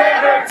the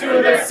river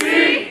to the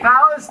sea.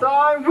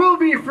 Palestine will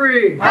be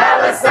free.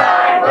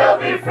 Palestine will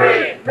be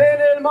free. من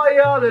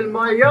المياه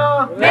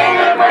للمياه. من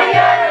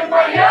المياه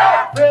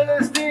للمياه.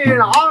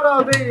 فلسطين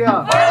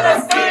عربية.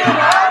 فلسطين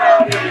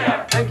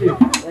عربية. Thank you.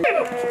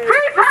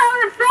 Free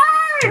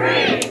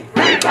Palestine!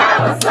 Free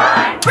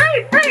Palestine. Free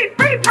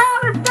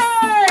Palestine!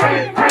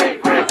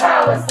 Free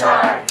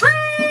Palestine.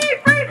 Free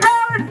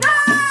Palestine!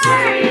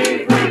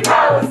 Free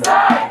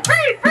Palestine.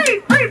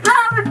 Free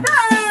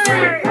Palestine!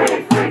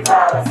 Free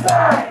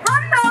Palestine.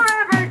 From the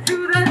river to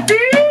the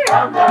sea!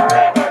 From the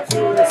river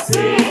to the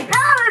sea.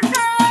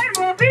 Palestine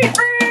will be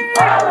free!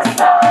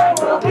 Palestine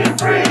will be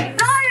free.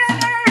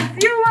 Zionists,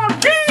 you will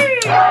see!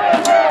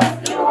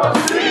 Zionists, you will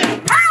see.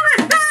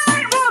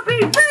 Palestine will be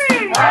free!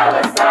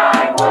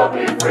 Palestine will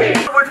be free.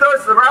 With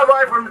us, the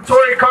rabbi from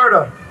Torrey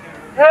Carter.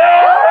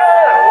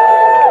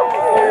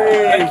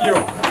 Thank you.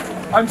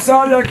 I'm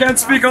sorry I can't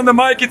speak on the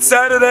mic. It's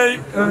Saturday.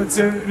 It's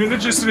a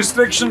religious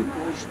restriction.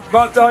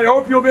 But I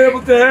hope you'll be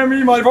able to hear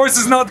me. My voice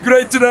is not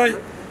great today.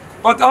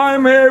 But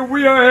I'm here,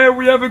 we are here,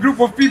 we have a group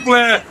of people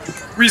here.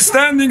 We're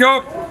standing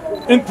up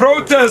in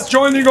protest,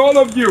 joining all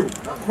of you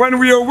when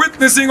we are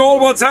witnessing all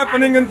what's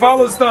happening in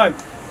Palestine.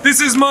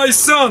 This is my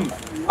son.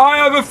 I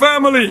have a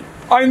family.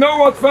 I know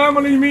what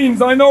family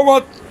means. I know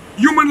what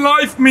human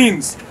life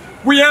means.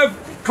 We have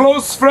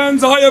close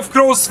friends. I have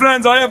close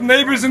friends. I have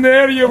neighbors in the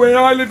area where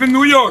I live in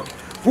New York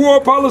who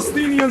are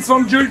Palestinians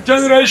from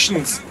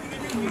generations.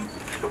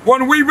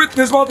 When we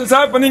witness what is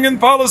happening in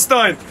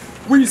Palestine,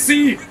 we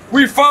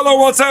follow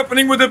what's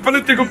happening with the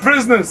political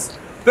prisoners,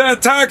 the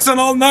attacks on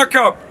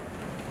Al-Naqab.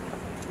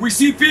 We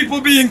see people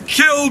being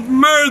killed,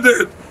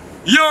 murdered,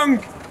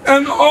 young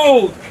and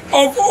old,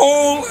 of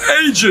all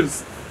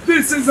ages.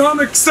 This is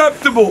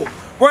unacceptable.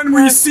 When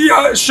we see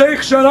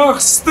Sheikh Jarrah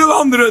still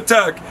under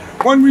attack,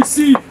 when we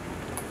see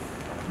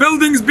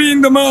buildings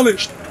being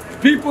demolished,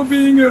 people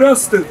being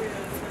arrested,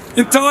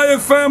 entire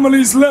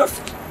families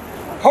left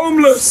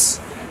homeless,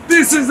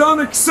 this is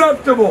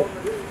unacceptable.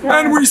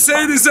 And we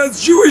say this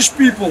as Jewish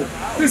people.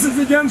 This is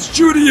against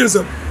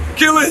Judaism.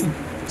 Killing,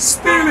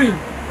 stealing,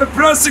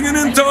 oppressing an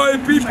entire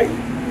people.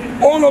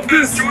 All of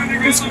this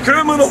is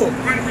criminal.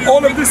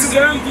 All of this is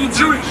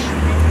anti-Jewish.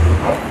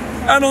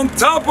 And on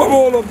top of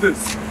all of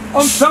this,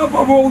 on top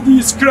of all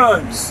these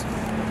crimes,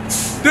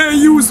 they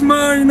use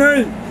my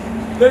name.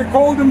 They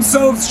call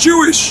themselves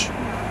Jewish.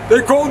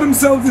 They call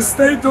themselves the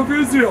State of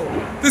Israel.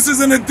 This is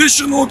an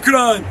additional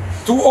crime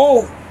to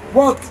all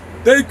what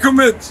they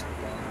commit.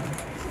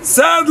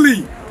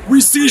 Sadly,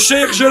 we see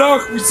Sheikh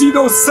Jarrah, we see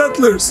those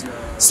settlers.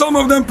 Some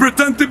of them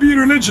pretend to be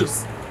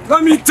religious.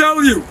 Let me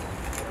tell you,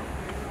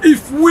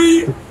 if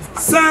we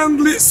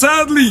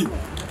sadly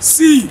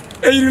see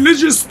a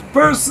religious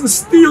person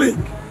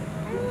stealing,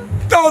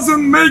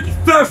 doesn't make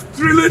theft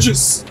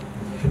religious.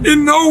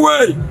 In no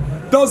way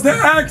does the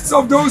acts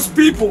of those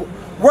people,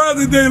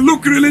 whether they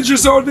look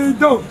religious or they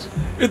don't,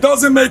 it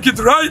doesn't make it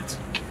right,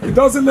 it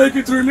doesn't make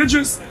it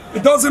religious,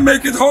 it doesn't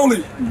make it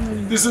holy.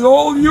 This is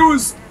all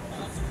used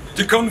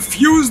to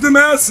confuse the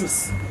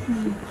masses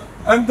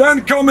and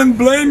then come and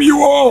blame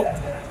you all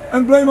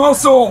and blame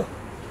us all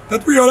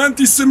that we are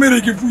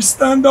anti-Semitic if we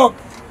stand up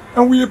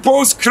and we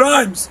oppose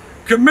crimes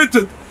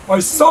committed by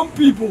some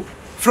people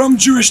from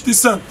Jewish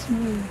descent.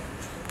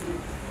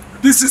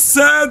 This is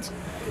sad,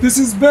 this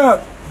is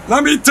bad.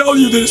 Let me tell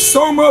you, there's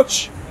so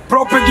much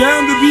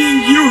propaganda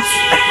being used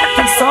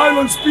to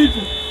silence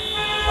people.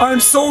 I'm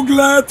so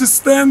glad to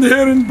stand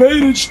here in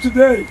Beirut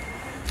today,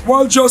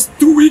 while just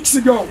 2 weeks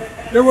ago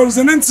there was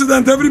an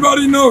incident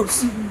everybody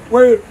knows,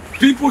 where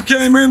people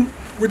came in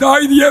with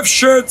IDF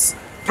shirts,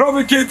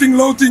 provocating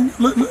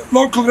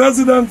local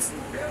residents.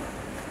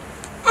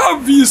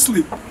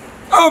 Obviously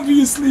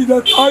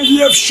that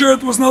IDF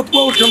shirt was not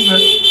welcome there.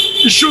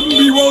 It shouldn't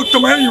be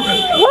welcome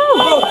anyway.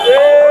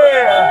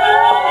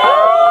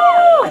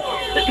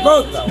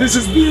 But this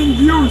is being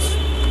used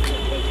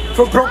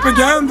for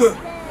propaganda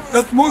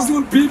that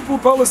Muslim people,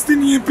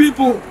 Palestinian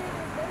people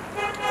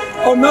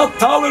are not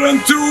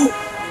tolerant to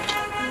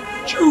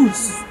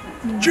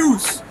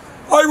Jews.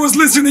 I was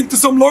listening to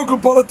some local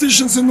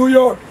politicians in New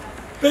York.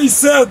 They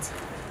said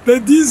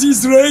that these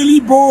Israeli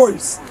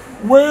boys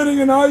wearing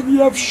an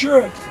IDF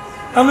shirt,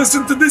 and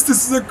listen to this,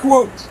 this is a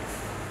quote,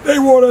 they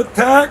were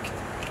attacked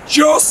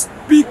just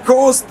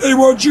because they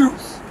were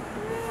Jews.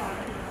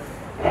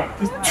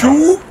 The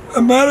 2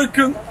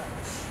 American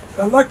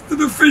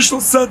elected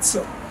officials said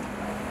so.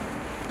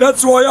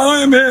 That's why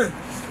I am here.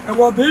 And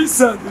what they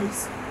said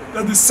is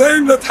that the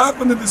same that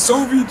happened in the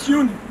Soviet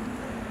Union,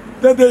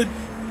 that they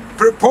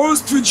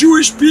proposed to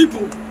Jewish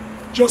people,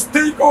 just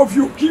take off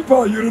your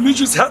kippah, your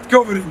religious hat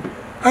covering,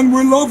 and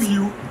we'll love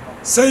you.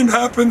 Same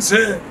happens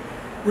here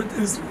with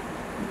Israel.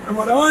 And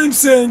what I'm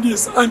saying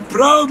is, I'm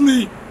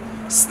proudly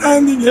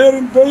standing here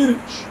in Beirut,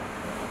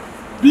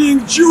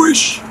 being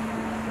Jewish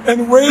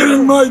and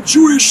wearing my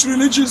Jewish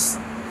religious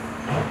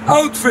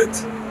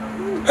outfit.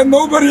 And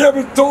nobody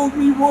ever told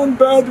me one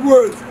bad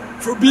word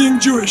for being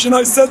Jewish. And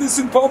I said this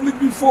in public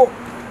before.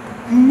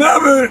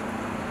 Never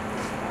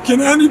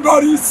can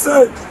anybody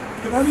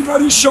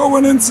show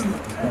an incident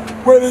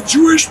where a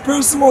Jewish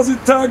person was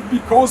attacked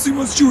because he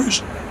was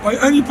Jewish by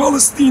any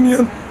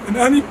Palestinian in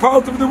any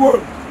part of the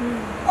world.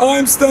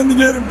 I'm standing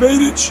here in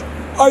Beirut.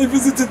 I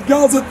visited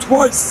Gaza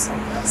twice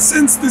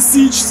since the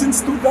siege, since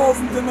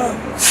 2009.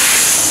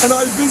 And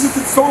I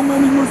visited so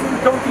many Muslim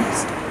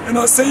countries. And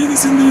I say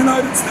this in the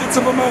United States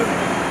of America.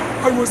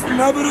 I was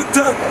never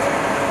attacked.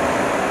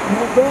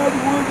 No bad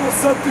word was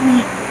said to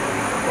me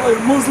by a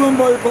Muslim,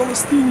 by a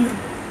Palestinian,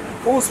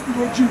 because we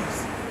were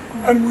Jews.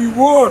 And we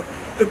were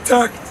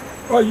attacked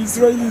by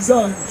Israeli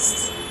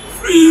Zionists.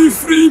 Free,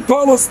 free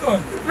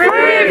Palestine! Free,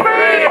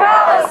 free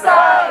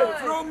Palestine!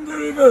 From the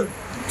river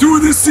to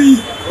the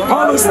sea,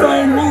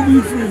 Palestine will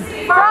be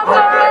free. From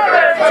the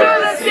river to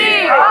the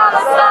sea,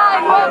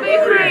 Palestine will be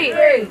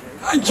free.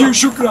 Thank you,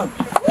 shukran.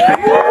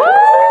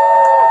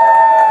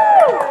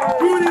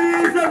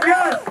 Judaism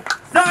yes,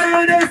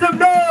 Zionism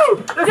no.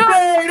 The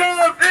state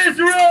of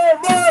Israel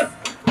must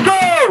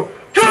go.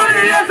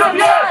 Judaism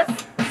yes,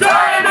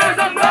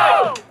 Zionism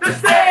no. The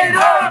state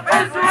of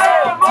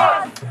Israel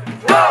must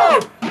go.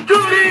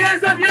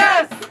 Judaism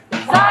yes,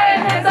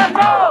 Zionism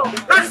no.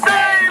 The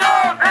state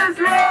of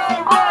Israel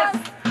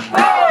must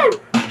go.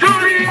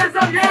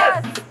 Judaism yes,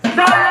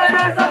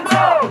 Zionism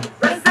no.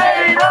 The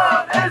state of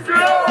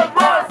Israel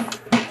must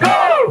go.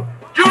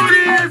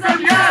 Judaism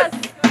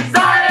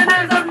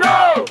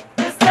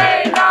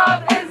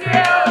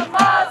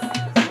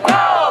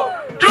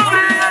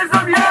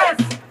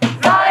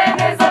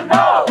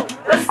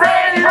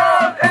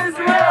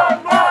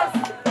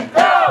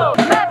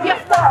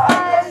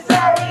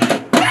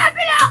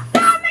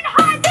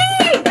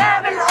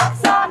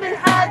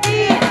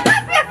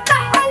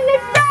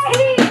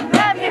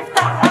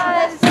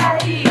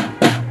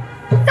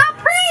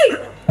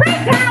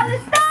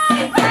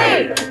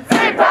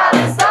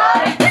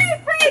Palestine! Free,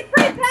 free,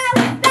 free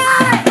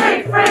Palestine! Free,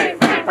 free,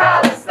 free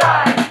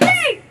Palestine!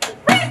 Free,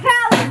 free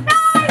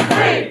Palestine!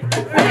 Free,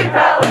 free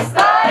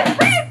Palestine!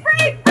 Free,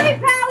 free, free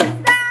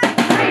Palestine!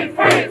 Free,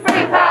 free,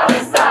 free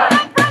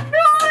Palestine! From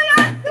New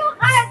York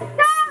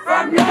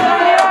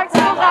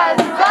to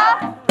Gaza!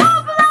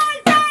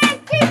 Mobilize the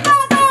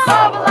Intifada!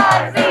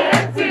 Mobilize the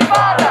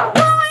Intifada!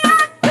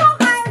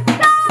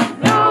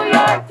 New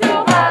York to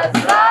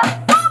Gaza!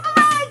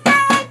 Mobilize the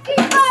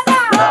Intifada!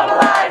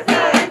 Mobilize the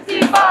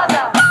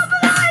Intifada!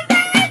 Mobilize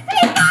the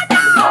Intifada!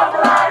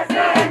 Mobilize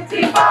the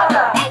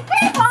Intifada!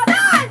 Intifada!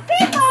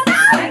 Intifada!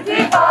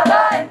 Intifada!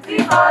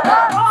 Intifada!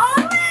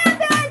 Long live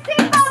the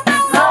Intifada!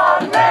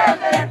 Long live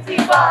the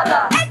Intifada!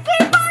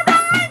 Intifada!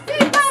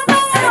 Intifada!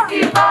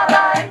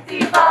 Intifada!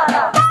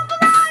 Intifada!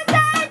 Mobilize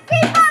the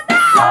Intifada!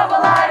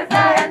 Mobilize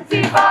the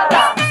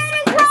Intifada! It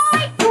is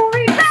right to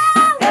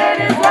rebel! It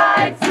is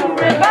right to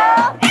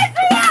rebel!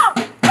 Israel,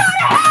 go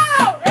to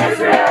hell!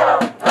 Israel,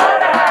 go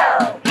to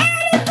hell! It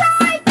is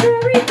right to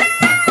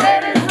rebel!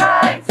 It is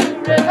right to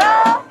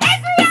rebel!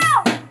 Israel,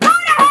 go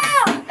to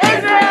hell!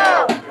 Israel,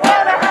 go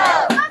to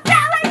hell!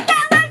 Settlers,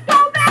 settlers, go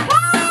back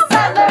home!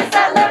 Settlers,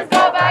 settlers,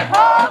 go back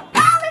home!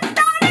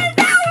 Palestine is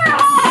our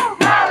home!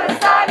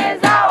 Palestine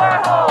is our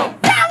home!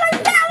 Settlers,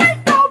 settlers,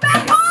 go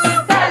back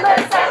home!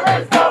 Settlers,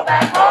 settlers, go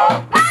back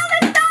home!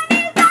 Palestine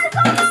is ours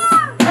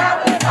alone!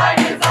 Palestine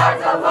is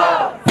ours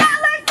alone!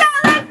 Settlers,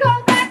 settlers, go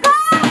back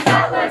home!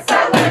 Settlers,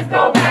 settlers,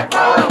 go back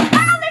home!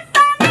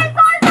 Palestine is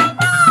ours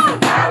alone!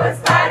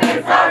 Palestine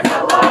is ours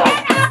alone!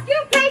 And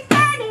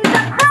occupation is a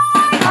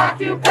crime!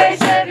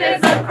 Occupation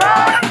is a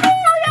crime! From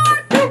New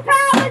York to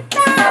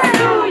Palestine! From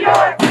New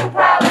York to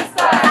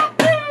Palestine!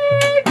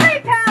 Free, free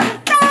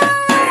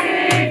Palestine!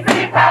 Free,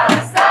 free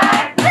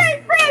Palestine! Free,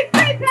 free,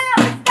 free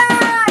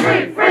Palestine!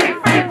 Free, free,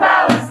 free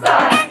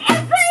Palestine! And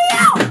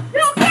Israel,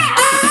 you can't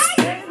hide!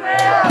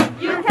 Israel,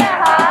 you can't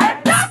hide!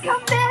 They're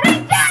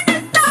committing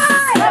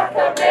genocide! They're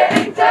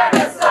committing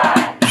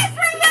genocide!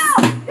 Israel,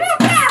 you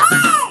can't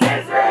hide!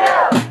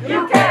 Israel, you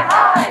can't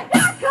hide!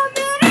 They're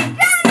committing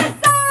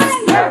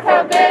genocide! They're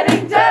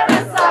committing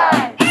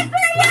genocide!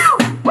 Israel,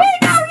 we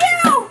know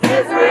you!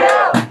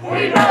 Israel,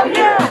 we know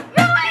you!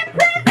 You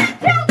imprison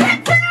children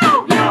too!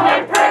 You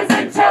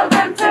imprison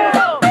children too!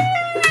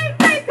 Free,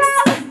 free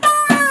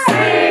Palestine!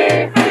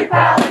 Free, free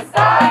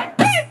Palestine!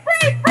 Free,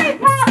 free, free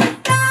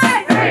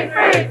Palestine! Free,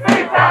 free,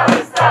 free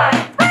Palestine!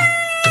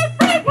 Free,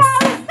 free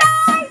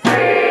Palestine!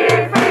 Free,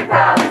 free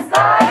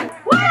Palestine!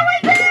 What do we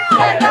do?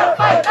 Stand up,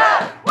 fight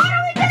back! What do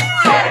we do?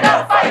 Stand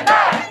up, fight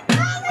back!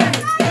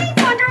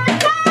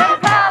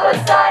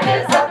 Palestine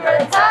is under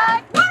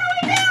attack! What do we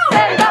do?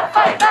 Stand up,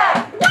 fight back!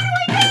 What do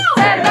we do?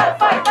 Stand up,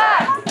 fight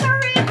back! From the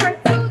river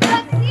to the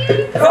sea!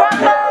 From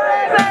the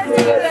river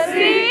to the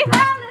sea!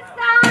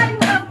 Palestine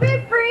will be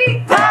free!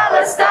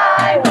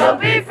 Palestine will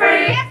be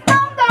free!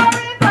 From the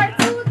river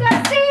to the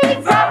sea!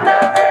 From the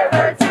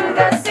river to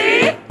the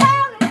sea!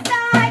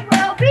 Palestine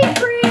will be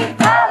free!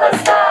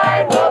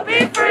 Palestine will be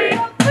free!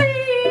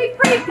 Free,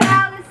 free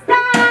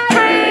Palestine!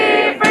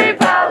 Free, free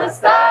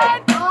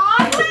Palestine!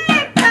 Long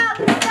live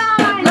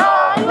Palestine!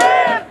 Long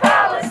live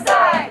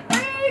Palestine!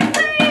 Free,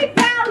 free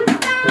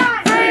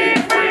Palestine! Free,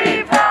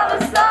 free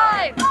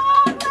Palestine!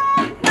 Long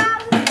live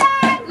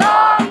Palestine!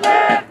 Long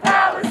live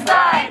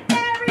Palestine!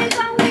 There is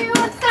only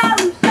one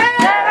solution!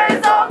 There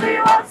is only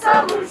one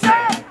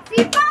solution!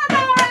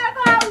 Intifada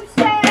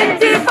revolution!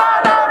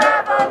 Intifada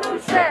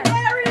revolution!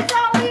 There is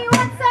only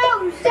one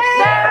solution!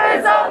 There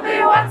is only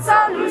one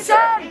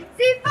solution!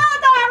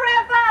 Intifada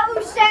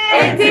revolution!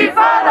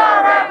 Intifada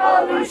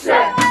revolution! In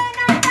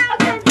our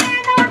thousands,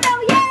 in our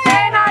millions!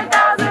 In our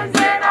thousands,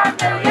 in our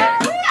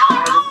millions! We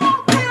are all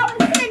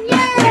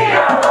Palestinians! We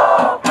are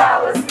all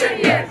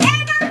Palestinians! In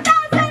our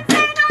thousands,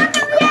 in our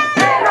millions!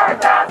 In our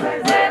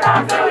thousands, in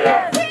our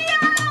millions! We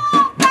are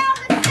all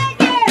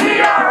Palestinians! We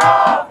are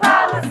all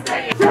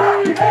Palestinians!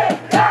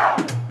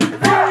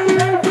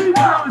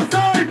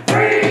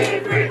 Free,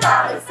 free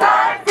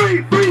Palestine!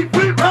 Free, free,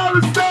 free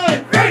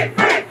Palestine! Free,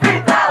 free,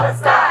 free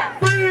Palestine!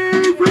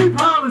 Free, free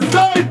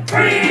Palestine!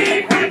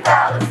 Free, free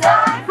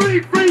Palestine! Free,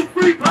 free,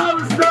 free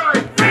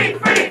Palestine! Free,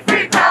 free,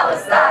 free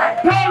Palestine!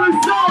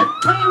 Palestine!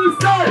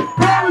 Palestine!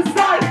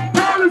 Palestine!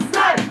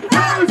 Palestine!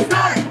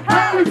 Palestine!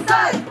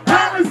 Palestine!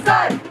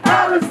 Palestine!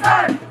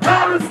 Palestine!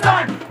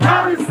 Palestine!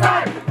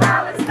 Palestine!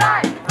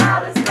 Palestine!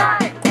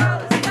 Palestine!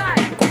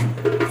 Palestine!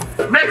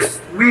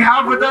 Next, we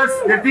have with us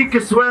Nerdeen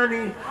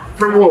Kiswani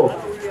from Wolf.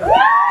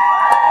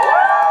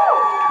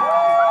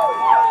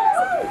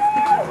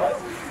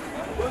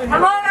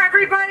 Hello,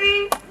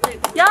 everybody.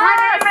 My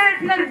name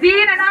is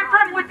Nerdeen, and I'm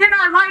from Within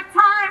Our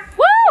Lifetime.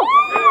 Woo!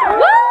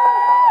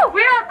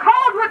 We are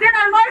called Within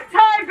Our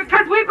Lifetime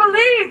because we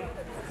believe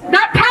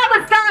that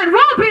Palestine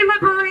will be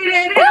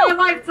liberated in our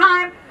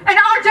lifetime, and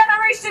our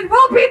generation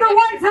will be the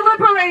one to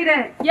liberate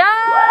it.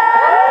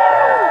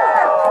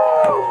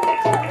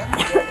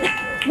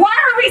 Why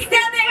are we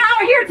standing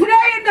out here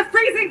today in the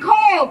freezing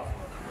cold?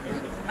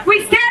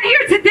 We stand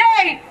here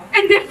today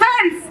in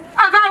defense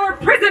of our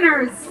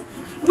prisoners.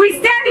 We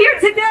stand here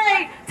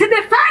today to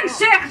defend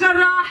Sheikh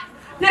Jarrah,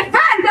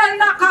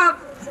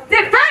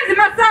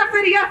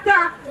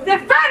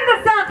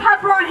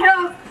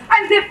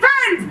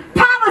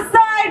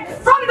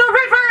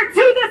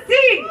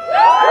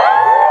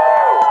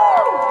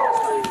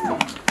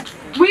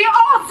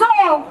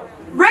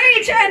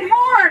 and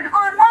mourn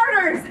our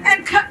martyrs,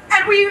 and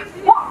we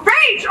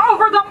rage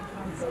over the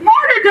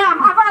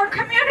martyrdom of our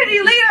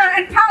community leader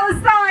in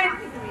Palestine,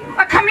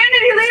 a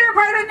community leader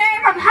by the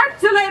name of Hajj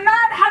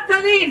Suleiman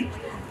Hathalin,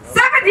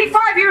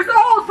 75 years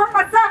old, from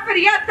Masafer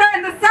Yatta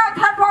in the South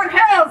Hebron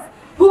Hills,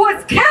 who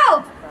was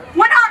killed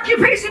when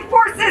occupation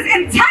forces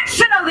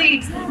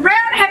intentionally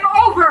ran him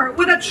over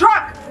with a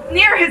truck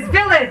near his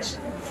village,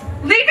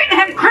 leaving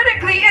him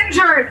critically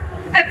injured,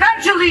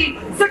 eventually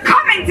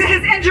succumbing to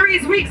his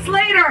injuries weeks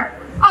later.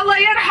 Allah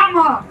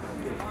Yerhamo.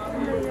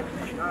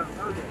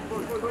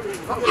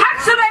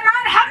 Hajj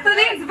Suleiman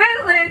Hathalin's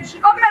village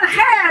of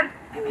al-Khair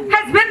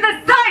has been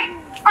the site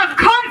of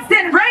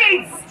constant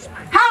raids,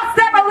 house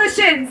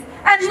demolitions,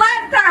 and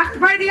land theft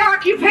by the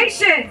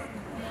occupation,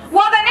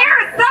 while the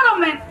nearest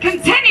settlement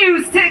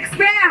continues to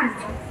expand.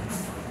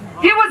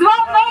 He was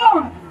well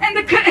known in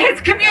his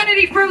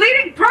community for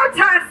leading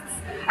protests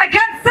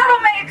against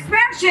settlement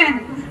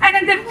expansion and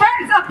in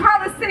defense of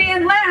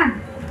Palestinian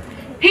land.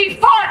 He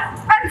fought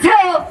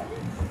until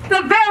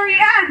the very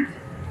end,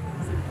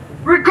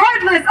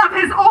 regardless of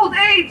his old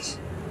age.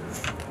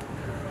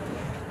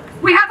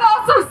 We have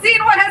also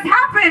seen what has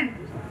happened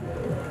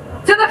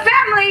to the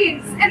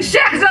families in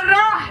Sheikh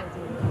Jarrah,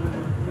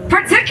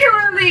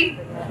 particularly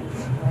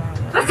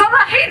the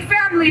Salhiya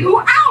family, who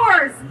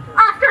hours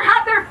after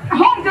had their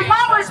home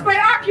demolished by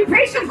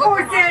occupation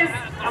forces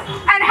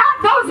and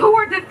had those who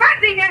were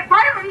defending it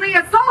violently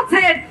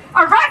assaulted,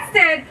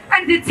 arrested,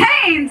 and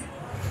detained,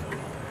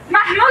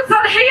 Mahmoud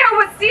Salhiya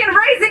was seen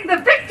raising the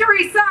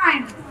victory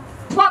sign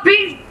while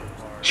being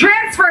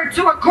transferred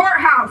to a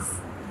courthouse,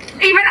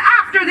 even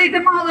after they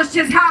demolished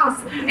his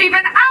house,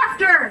 even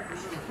after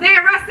they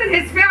arrested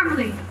his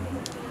family,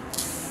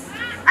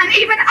 and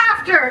even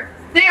after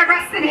they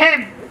arrested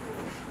him.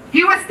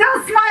 He was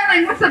still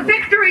smiling with the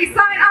victory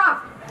sign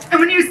up. And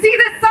when you see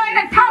this sign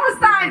in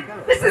Palestine,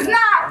 this is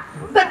not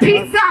the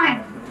peace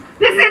sign.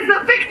 This is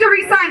the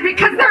victory sign,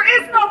 because there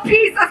is no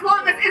peace as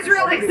long as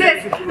Israel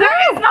exists. There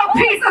is no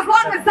peace as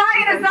long as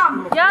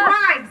Zionism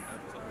thrives.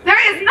 There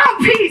is no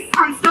peace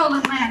on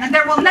stolen land, and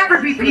there will never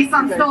be peace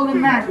on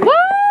stolen land.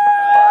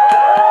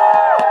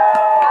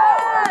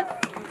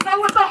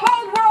 So with the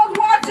whole world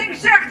watching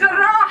Sheikh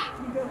Jarrah,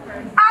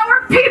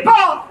 our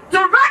people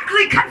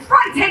directly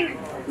confronting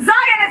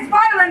Zionist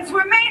violence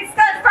remain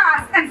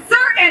steadfast and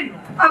certain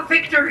of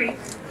victory.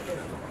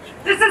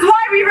 This is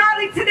why we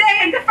rally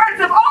today in defense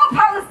of all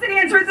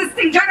Palestinians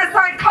resisting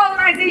genocide,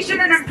 colonization,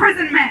 and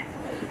imprisonment,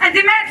 and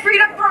demand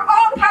freedom for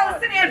all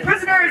Palestinian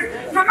prisoners,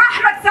 from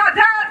Ahmed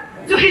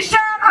Sadat to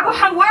Hisham Abu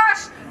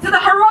Hawash to the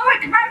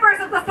heroic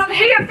members of the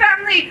Salhiya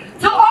family,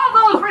 to all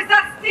those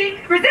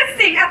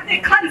resisting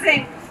ethnic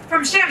cleansing,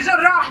 from Sheikh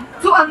Jarrah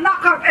to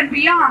Al-Naqab and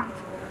beyond.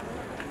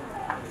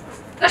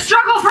 The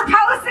struggle for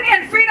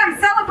Palestinian freedom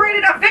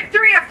celebrated a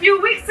victory a few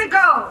weeks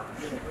ago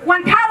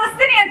when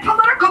Palestinian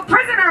political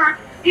prisoner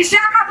Hisham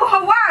Abu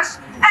Hawash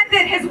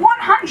ended his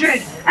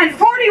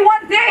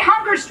 141-day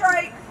hunger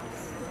strike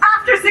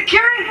after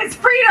securing his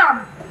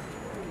freedom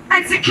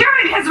and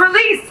securing his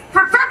release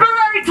for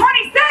February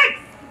 26th.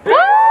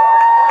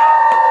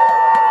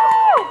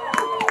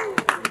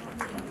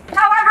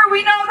 However,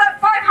 we know that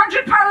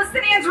 500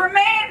 Palestinians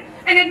remain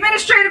in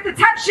administrative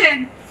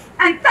detention,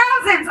 and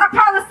thousands of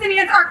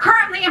Palestinians are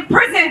currently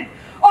imprisoned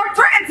or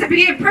threatened to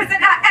be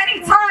imprisoned at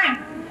any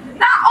time,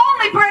 not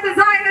only by the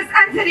Zionist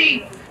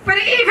entity, but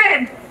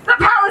even the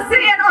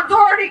Palestinian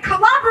Authority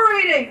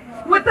collaborating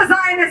with the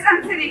Zionist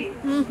entity.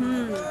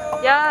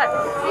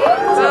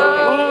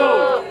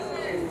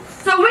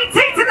 So we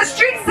take to the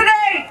streets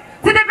today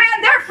to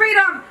demand their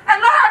freedom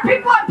and let our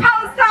people in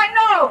Palestine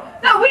know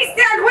that we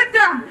stand with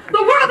them.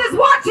 The world is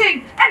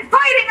watching and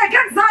fighting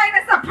against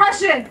Zionist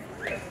oppression.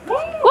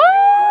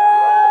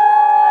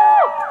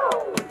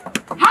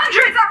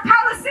 Hundreds of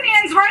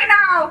Palestinians right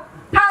now,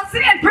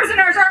 Palestinian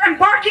prisoners, are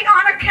embarking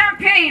on a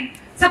campaign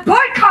to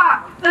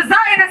boycott the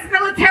Zionist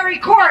military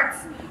courts,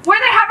 where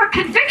they have a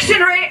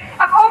conviction rate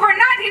of over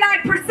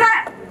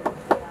 99%.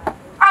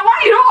 I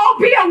want you to all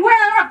be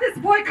aware of this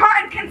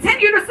boycott and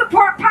continue to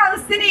support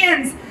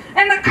Palestinians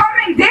in the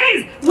coming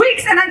days,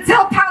 weeks, and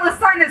until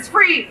Palestine is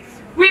free.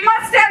 We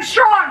must stand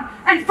strong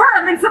and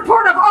firm in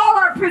support of all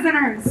our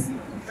prisoners.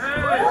 And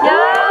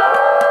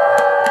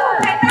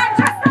not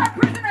just our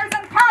prisoners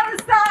in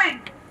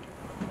Palestine,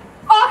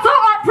 also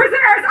our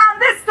prisoners on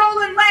this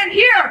stolen land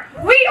here.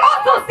 We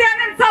also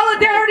stand in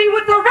solidarity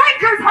with the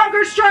Rikers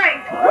hunger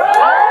strike.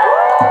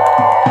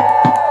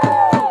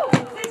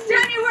 Since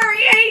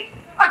January 8th,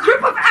 a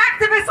group of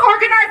activists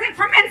organizing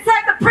from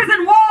inside the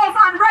prison walls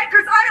on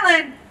Rikers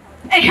Island,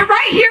 and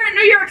right here in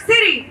New York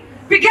City,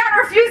 began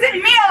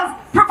refusing meals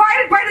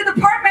provided by the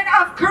Department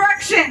of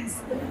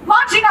Corrections,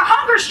 launching a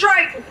hunger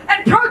strike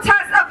and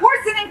protest of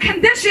worsening conditions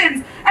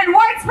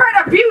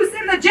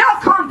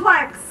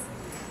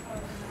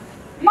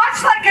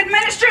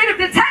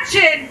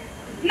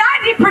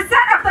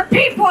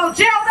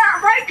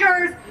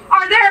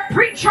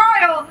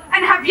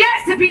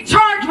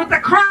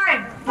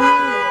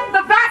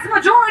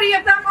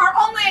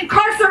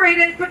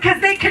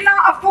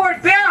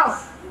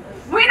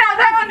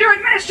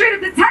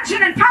administrative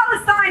detention in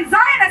Palestine,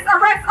 Zionists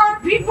arrest our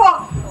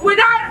people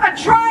without a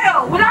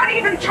trial, without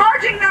even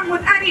charging them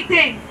with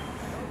anything.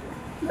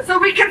 So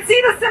we can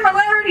see the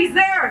similarities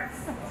there.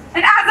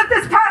 And as of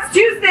this past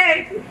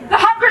Tuesday, the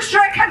hunger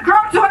strike had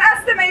grown to an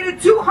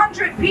estimated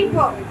 200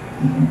 people.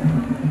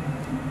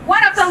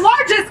 One of the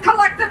largest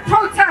collective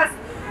protests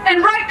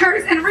in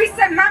Rikers in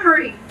recent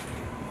memory.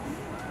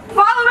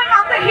 Following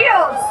on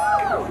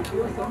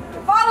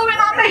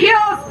the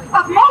heels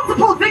of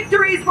multiple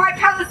victories by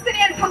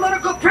Palestinian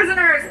political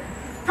prisoners,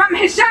 from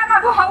Hisham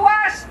Abu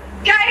Hawash,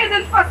 Qaid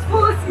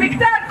al-Fasfus,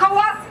 Miqdad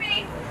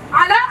Qawasmi,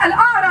 Ala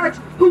al-Araj,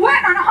 who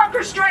went on a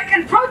hunger strike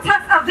in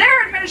protest of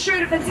their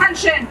administrative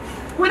detention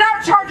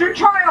without charge or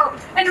trial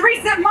in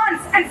recent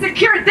months and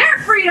secured their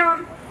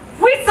freedom,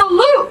 we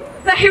salute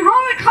the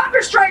heroic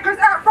hunger strikers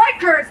at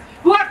Rikers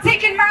who have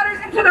taken matters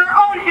into their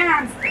own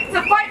hands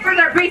to fight for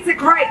their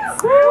basic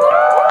rights. From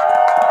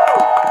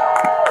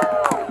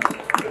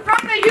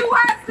the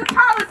U.S. to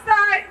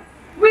Palestine,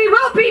 we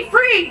will be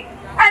free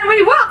and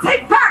we will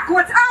take back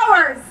what's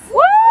ours.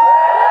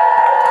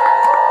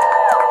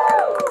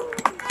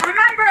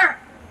 Remember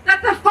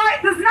that the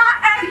fight does not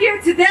end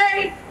here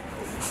today.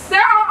 There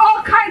are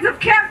all kinds of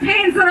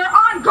campaigns that are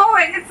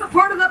ongoing in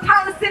support of the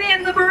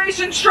Palestinian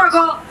liberation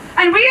struggle,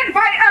 and we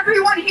invite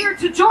everyone here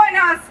to join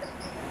us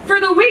for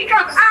the Week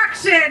of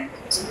Action,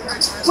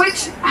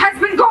 which has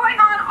been going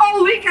on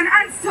all week and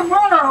ends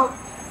tomorrow,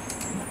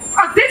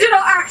 of digital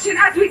action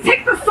as we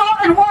take the Salt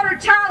and Water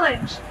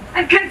Challenge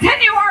and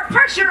continue our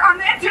pressure on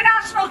the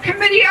International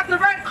Committee of the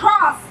Red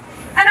Cross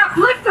and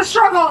uplift the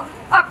struggle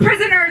of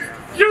prisoners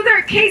through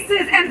their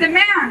cases and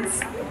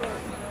demands.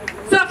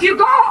 So if you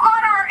go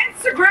on our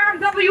Instagram,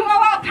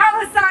 WOL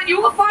Palestine,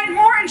 you will find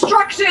more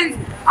instructions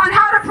on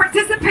how to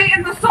participate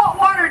in the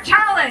Saltwater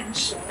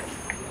Challenge.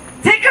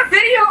 Take a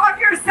video of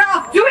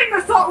yourself doing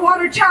the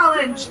Saltwater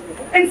Challenge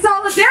in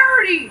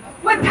solidarity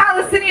with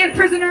Palestinian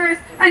prisoners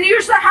and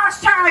use the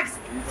hashtags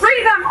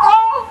Free Them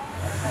All,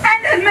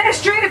 End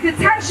Administrative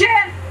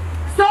Detention,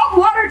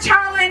 Saltwater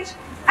Challenge,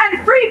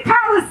 and Free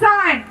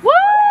Palestine. Woo!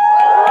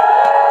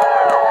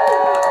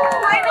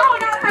 I know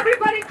not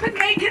everybody could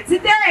make it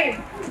today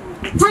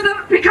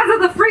because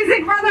of the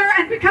freezing weather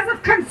and because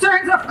of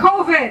concerns of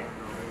COVID.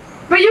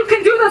 But you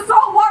can do the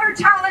Saltwater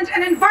Challenge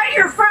and invite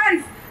your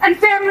friends and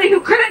family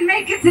who couldn't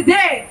make it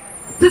today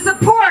to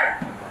support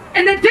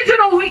in the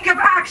digital Week of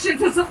Action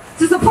to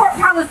support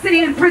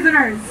Palestinian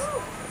prisoners.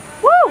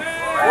 Woo!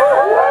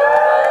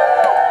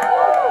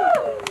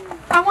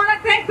 I want to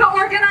thank the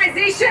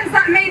organizations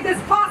that made this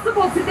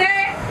possible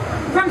today,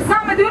 from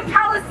Samadun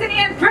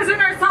Palestinian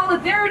Prisoner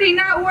Solidarity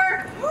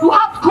Network, who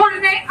helped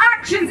coordinate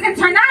actions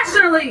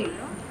internationally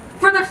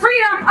for the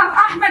freedom of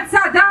Ahmed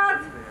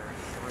Sadat,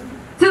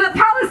 to the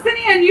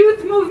Palestinian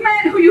Youth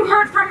Movement, who you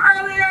heard from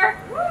earlier,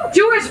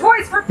 Jewish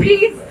Voice for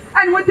Peace,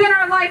 and Within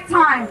Our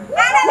Lifetime.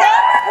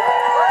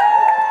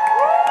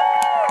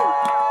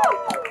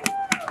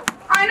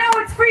 I know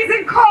it's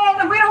freezing cold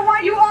and we don't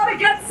want you all to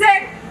get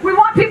sick. We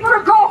want people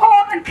to go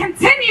home and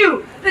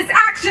continue this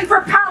action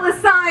for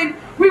Palestine.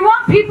 We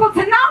want people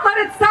to not let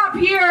it stop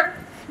here.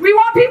 We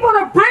want people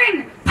to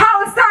bring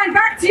Palestine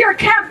back to your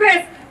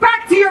campus,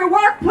 back to your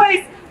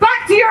workplace,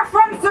 back to your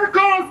friend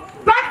circles,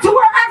 back to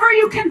wherever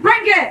you can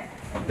bring it.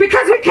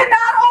 Because we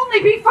cannot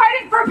only be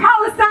fighting for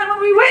Palestine when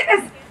we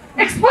witness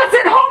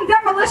explicit home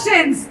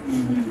demolitions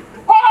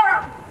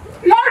or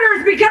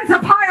mortars begin to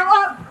pile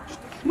up.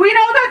 We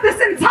know that this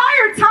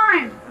entire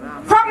time,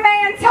 from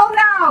May until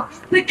now,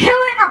 the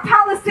killing of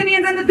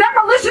Palestinians and the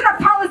demolition of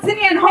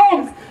Palestinian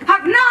homes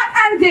have not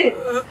ended.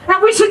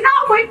 And we should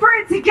not wait for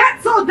it to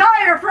get so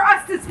dire for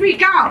us to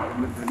speak out.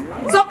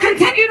 So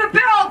continue to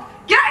build,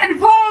 get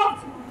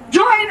involved,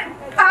 join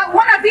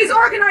one of these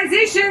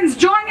organizations,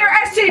 join your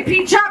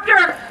SJP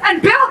chapter,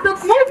 and build the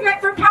movement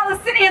for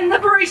Palestinian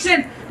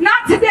liberation,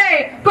 not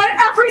today, but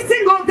every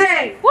single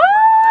day. Woo!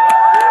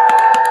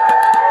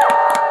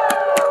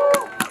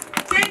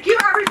 Thank you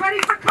everybody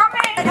for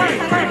coming.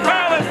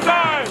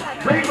 Palestine!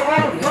 Bring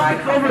all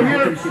flags over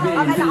here.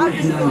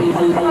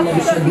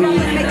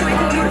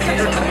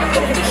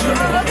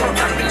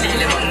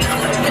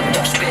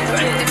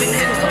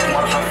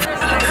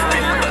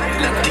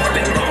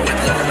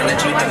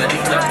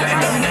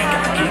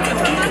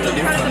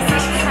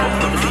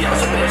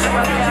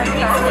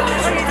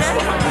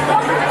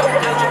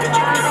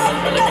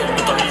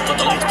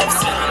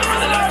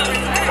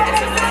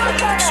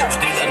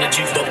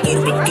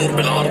 بالدور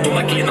بالعرض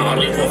ومكين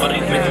عريض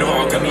وغريب من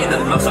نوعه كمين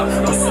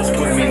المخا قصة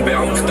كل مين باع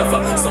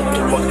واختفى صمت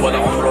الوقت ولا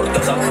عمره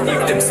ارتخى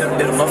يكتم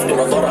سبر نفط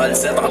ونظر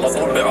ألسات على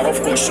طول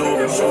بيعرفكم شو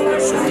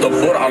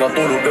دبور على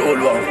طول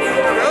وبيقول واو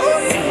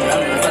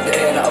قد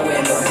ايه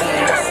لأوين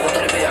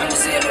وطربي عن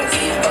زين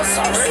وفيه بس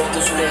على الصوت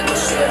وزولين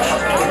والشير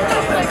حط